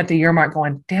I am at the year mark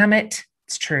going, damn it.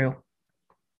 It's true.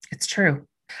 It's true.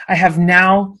 I have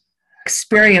now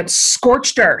experienced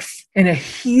scorched earth in a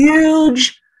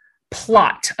huge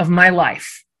plot of my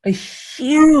life, a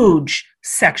huge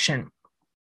section,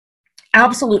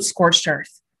 absolute scorched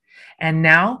earth. And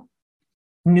now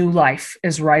new life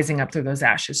is rising up through those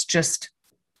ashes, just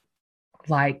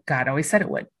like God always said it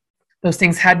would. Those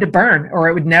things had to burn or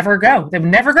it would never go. They would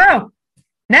never go.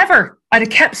 Never. I'd have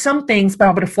kept some things, but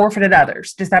I would have forfeited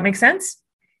others. Does that make sense?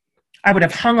 I would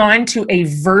have hung on to a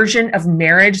version of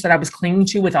marriage that I was clinging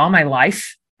to with all my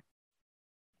life.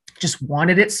 Just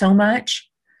wanted it so much.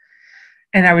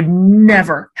 And I would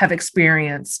never have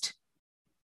experienced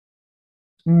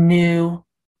new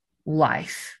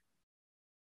life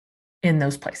in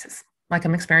those places like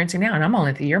I'm experiencing now. And I'm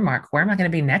only at the year mark. Where am I going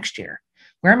to be next year?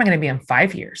 Where am I going to be in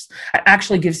 5 years? It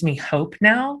actually gives me hope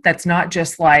now. That's not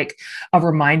just like a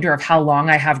reminder of how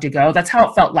long I have to go. That's how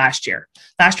it felt last year.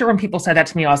 Last year when people said that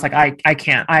to me, I was like, I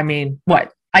can't. I mean,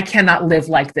 what? I cannot live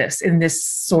like this in this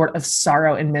sort of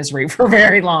sorrow and misery for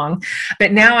very long.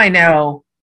 But now I know,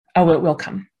 oh, it will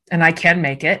come and I can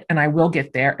make it and I will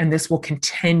get there. And this will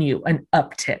continue an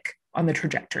uptick on the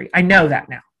trajectory. I know that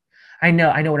now. I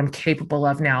know what I'm capable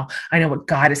of now. I know what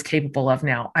God is capable of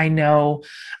now. I know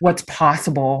what's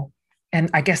possible. And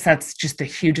I guess that's just the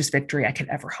hugest victory I could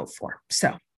ever hope for. So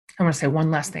I want to say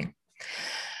one last thing.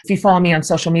 If you follow me on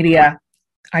social media,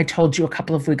 I told you a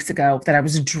couple of weeks ago that I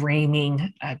was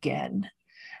dreaming again,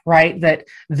 right? That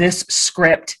this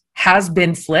script has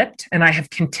been flipped and I have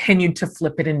continued to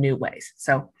flip it in new ways.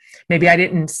 So maybe I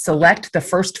didn't select the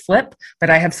first flip,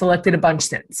 but I have selected a bunch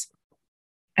since.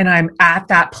 And I'm at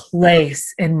that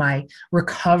place in my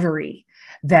recovery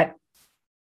that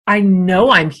I know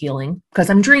I'm healing because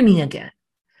I'm dreaming again.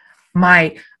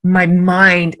 My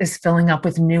mind is filling up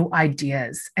with new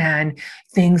ideas and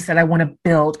things that I want to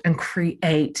build and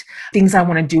create, things I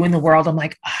want to do in the world. I'm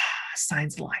like,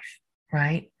 signs of life,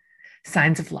 right?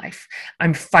 Signs of life.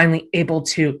 I'm finally able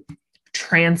to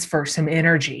transfer some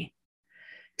energy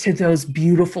to those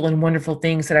beautiful and wonderful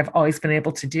things that I've always been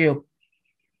able to do.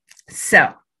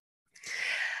 So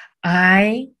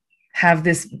I have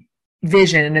this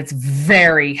vision and it's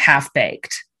very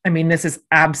half-baked. I mean, this is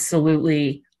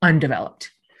absolutely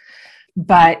undeveloped.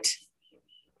 But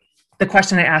the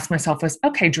question I asked myself was,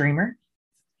 okay, dreamer,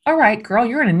 all right, girl,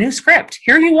 you're in a new script.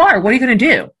 Here you are. What are you going to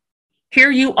do? Here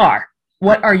you are.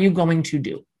 What are you going to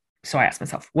do? So I asked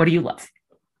myself, what do you love?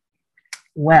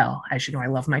 Well, as you know, I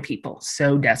love my people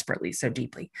so desperately, so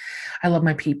deeply. I love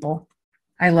my people.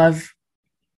 I love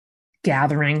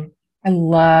gathering. I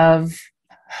love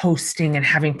hosting and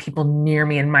having people near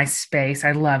me in my space.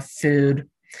 I love food.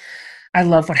 I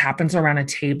love what happens around a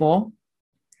table.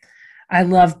 I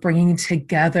love bringing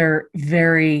together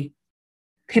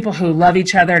people who love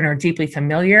each other and are deeply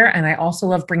familiar. And I also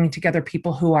love bringing together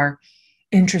people who are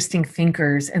interesting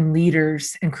thinkers and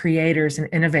leaders and creators and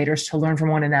innovators to learn from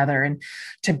one another and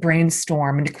to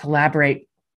brainstorm and to collaborate.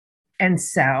 And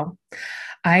so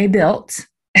I built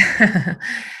a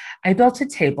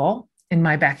table in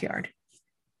my backyard.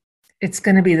 It's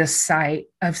going to be the site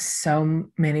of so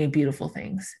many beautiful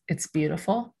things. It's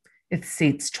beautiful. It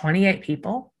seats 28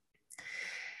 people.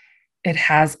 It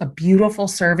has a beautiful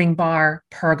serving bar,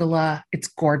 pergola. It's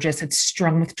gorgeous. It's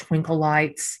strung with twinkle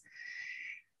lights.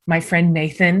 My friend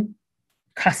Nathan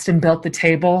custom built the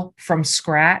table from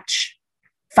scratch,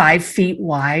 5 feet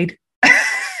wide.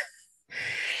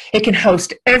 It can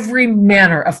host every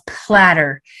manner of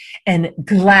platter and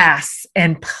glass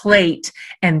and plate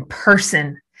and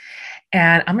person.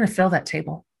 And I'm going to fill that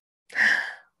table.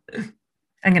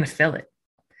 I'm going to fill it.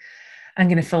 I'm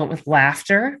going to fill it with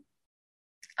laughter.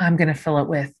 I'm going to fill it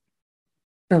with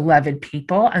beloved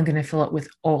people. I'm going to fill it with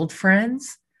old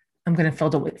friends. I'm going to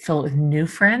fill it with new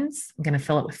friends. I'm going to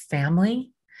fill it with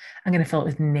family. I'm going to fill it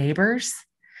with neighbors.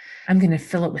 I'm going to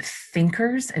fill it with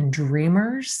thinkers and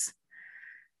dreamers.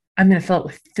 I'm going to fill it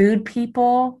with food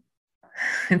people.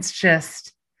 It's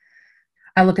just,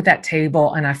 I look at that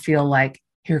table and I feel like,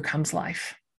 here comes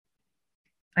life.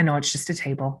 I know it's just a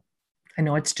table. I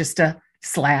know it's just a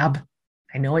slab.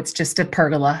 I know it's just a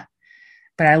pergola.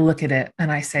 But I look at it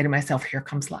and I say to myself, here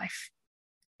comes life.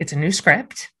 It's a new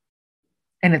script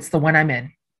and it's the one I'm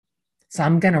in. So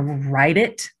I'm going to write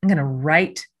it. I'm going to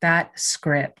write that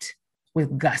script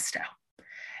with gusto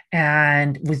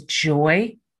and with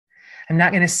joy. I'm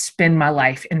not going to spend my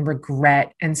life in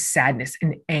regret and sadness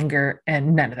and anger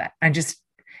and none of that.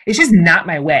 It's just not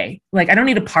my way. Like, I don't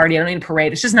need a party. I don't need a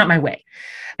parade. It's just not my way.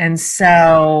 And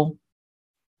so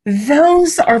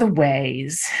those are the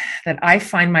ways that I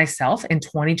find myself in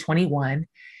 2021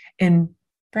 in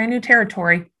brand new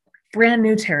territory.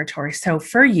 So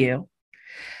for you,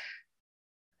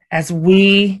 as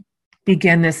we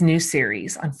begin this new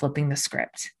series on flipping the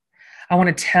script, I want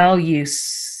to tell you,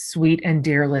 sweet and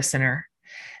dear listener,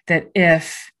 that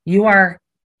if you are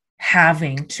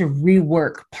having to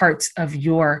rework parts of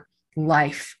your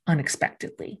life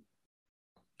unexpectedly,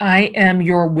 I am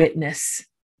your witness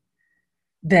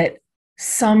that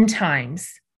sometimes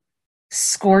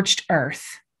scorched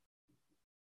earth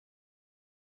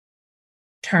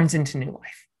turns into new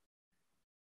life.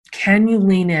 Can you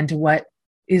lean into what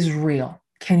is real?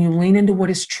 Can you lean into what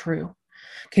is true?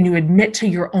 Can you admit to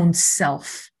your own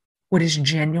self what is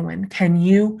genuine? Can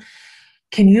you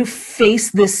face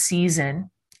this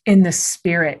season in the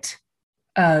spirit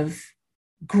of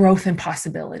growth and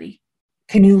possibility?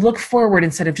 Can you look forward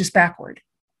instead of just backward?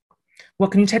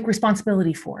 What can you take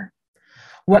responsibility for?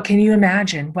 What can you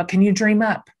imagine? What can you dream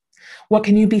up? What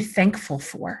can you be thankful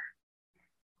for?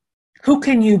 Who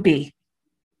can you be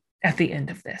at the end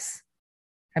of this?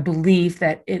 I believe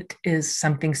that it is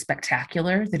something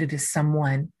spectacular, that it is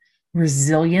someone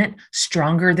resilient,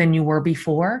 stronger than you were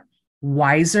before,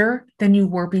 wiser than you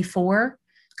were before,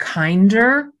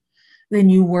 kinder than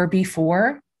you were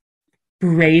before,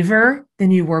 braver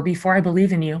than you were before. I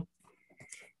believe in you.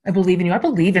 I believe in you. I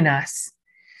believe in us.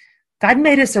 God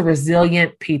made us a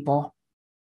resilient people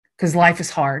because life is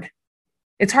hard.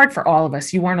 It's hard for all of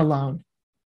us. You aren't alone.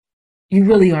 You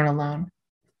really aren't alone.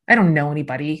 I don't know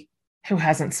anybody who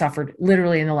hasn't suffered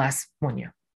literally in the last 1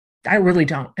 year. I really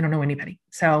don't. I don't know anybody.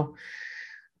 So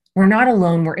we're not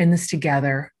alone. We're in this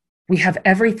together. We have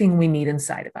everything we need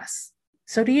inside of us.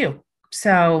 So do you.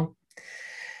 So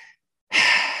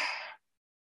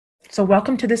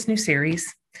welcome to this new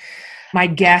series. My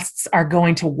guests are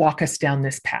going to walk us down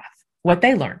this path. What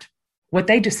they learned, what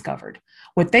they discovered,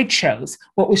 what they chose,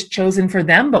 what was chosen for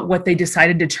them, but what they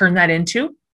decided to turn that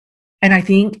into. And I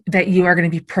think that you are going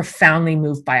to be profoundly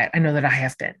moved by it. I know that I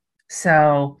have been.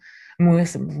 So I'm with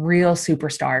some real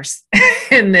superstars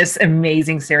in this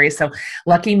amazing series. So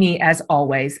lucky me, as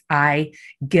always, I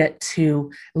get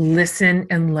to listen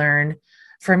and learn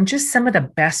from just some of the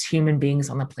best human beings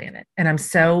on the planet. And I'm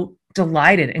so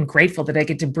delighted and grateful that I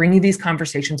get to bring you these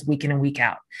conversations week in and week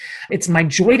out. It's my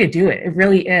joy to do it. It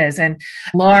really is. And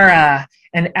Laura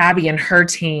and Abby and her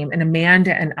team and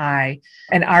Amanda and I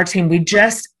and our team,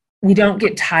 we don't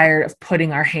get tired of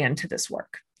putting our hand to this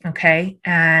work. Okay.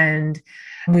 And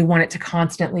we want it to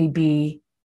constantly be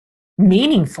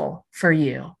meaningful for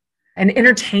you and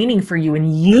entertaining for you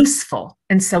and useful.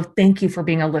 And so thank you for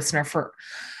being a listener for,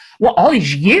 all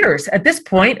these years at this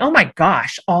point. Oh my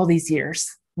gosh, all these years.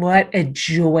 What a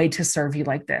joy to serve you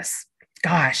like this.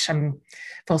 Gosh, I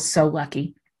feel so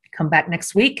lucky. Come back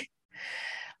next week.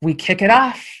 We kick it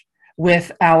off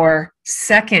with our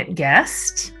second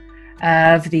guest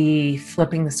of the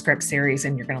Flipping the Script series,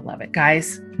 and you're going to love it.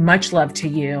 Guys, much love to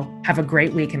you. Have a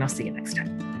great week, and I'll see you next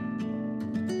time.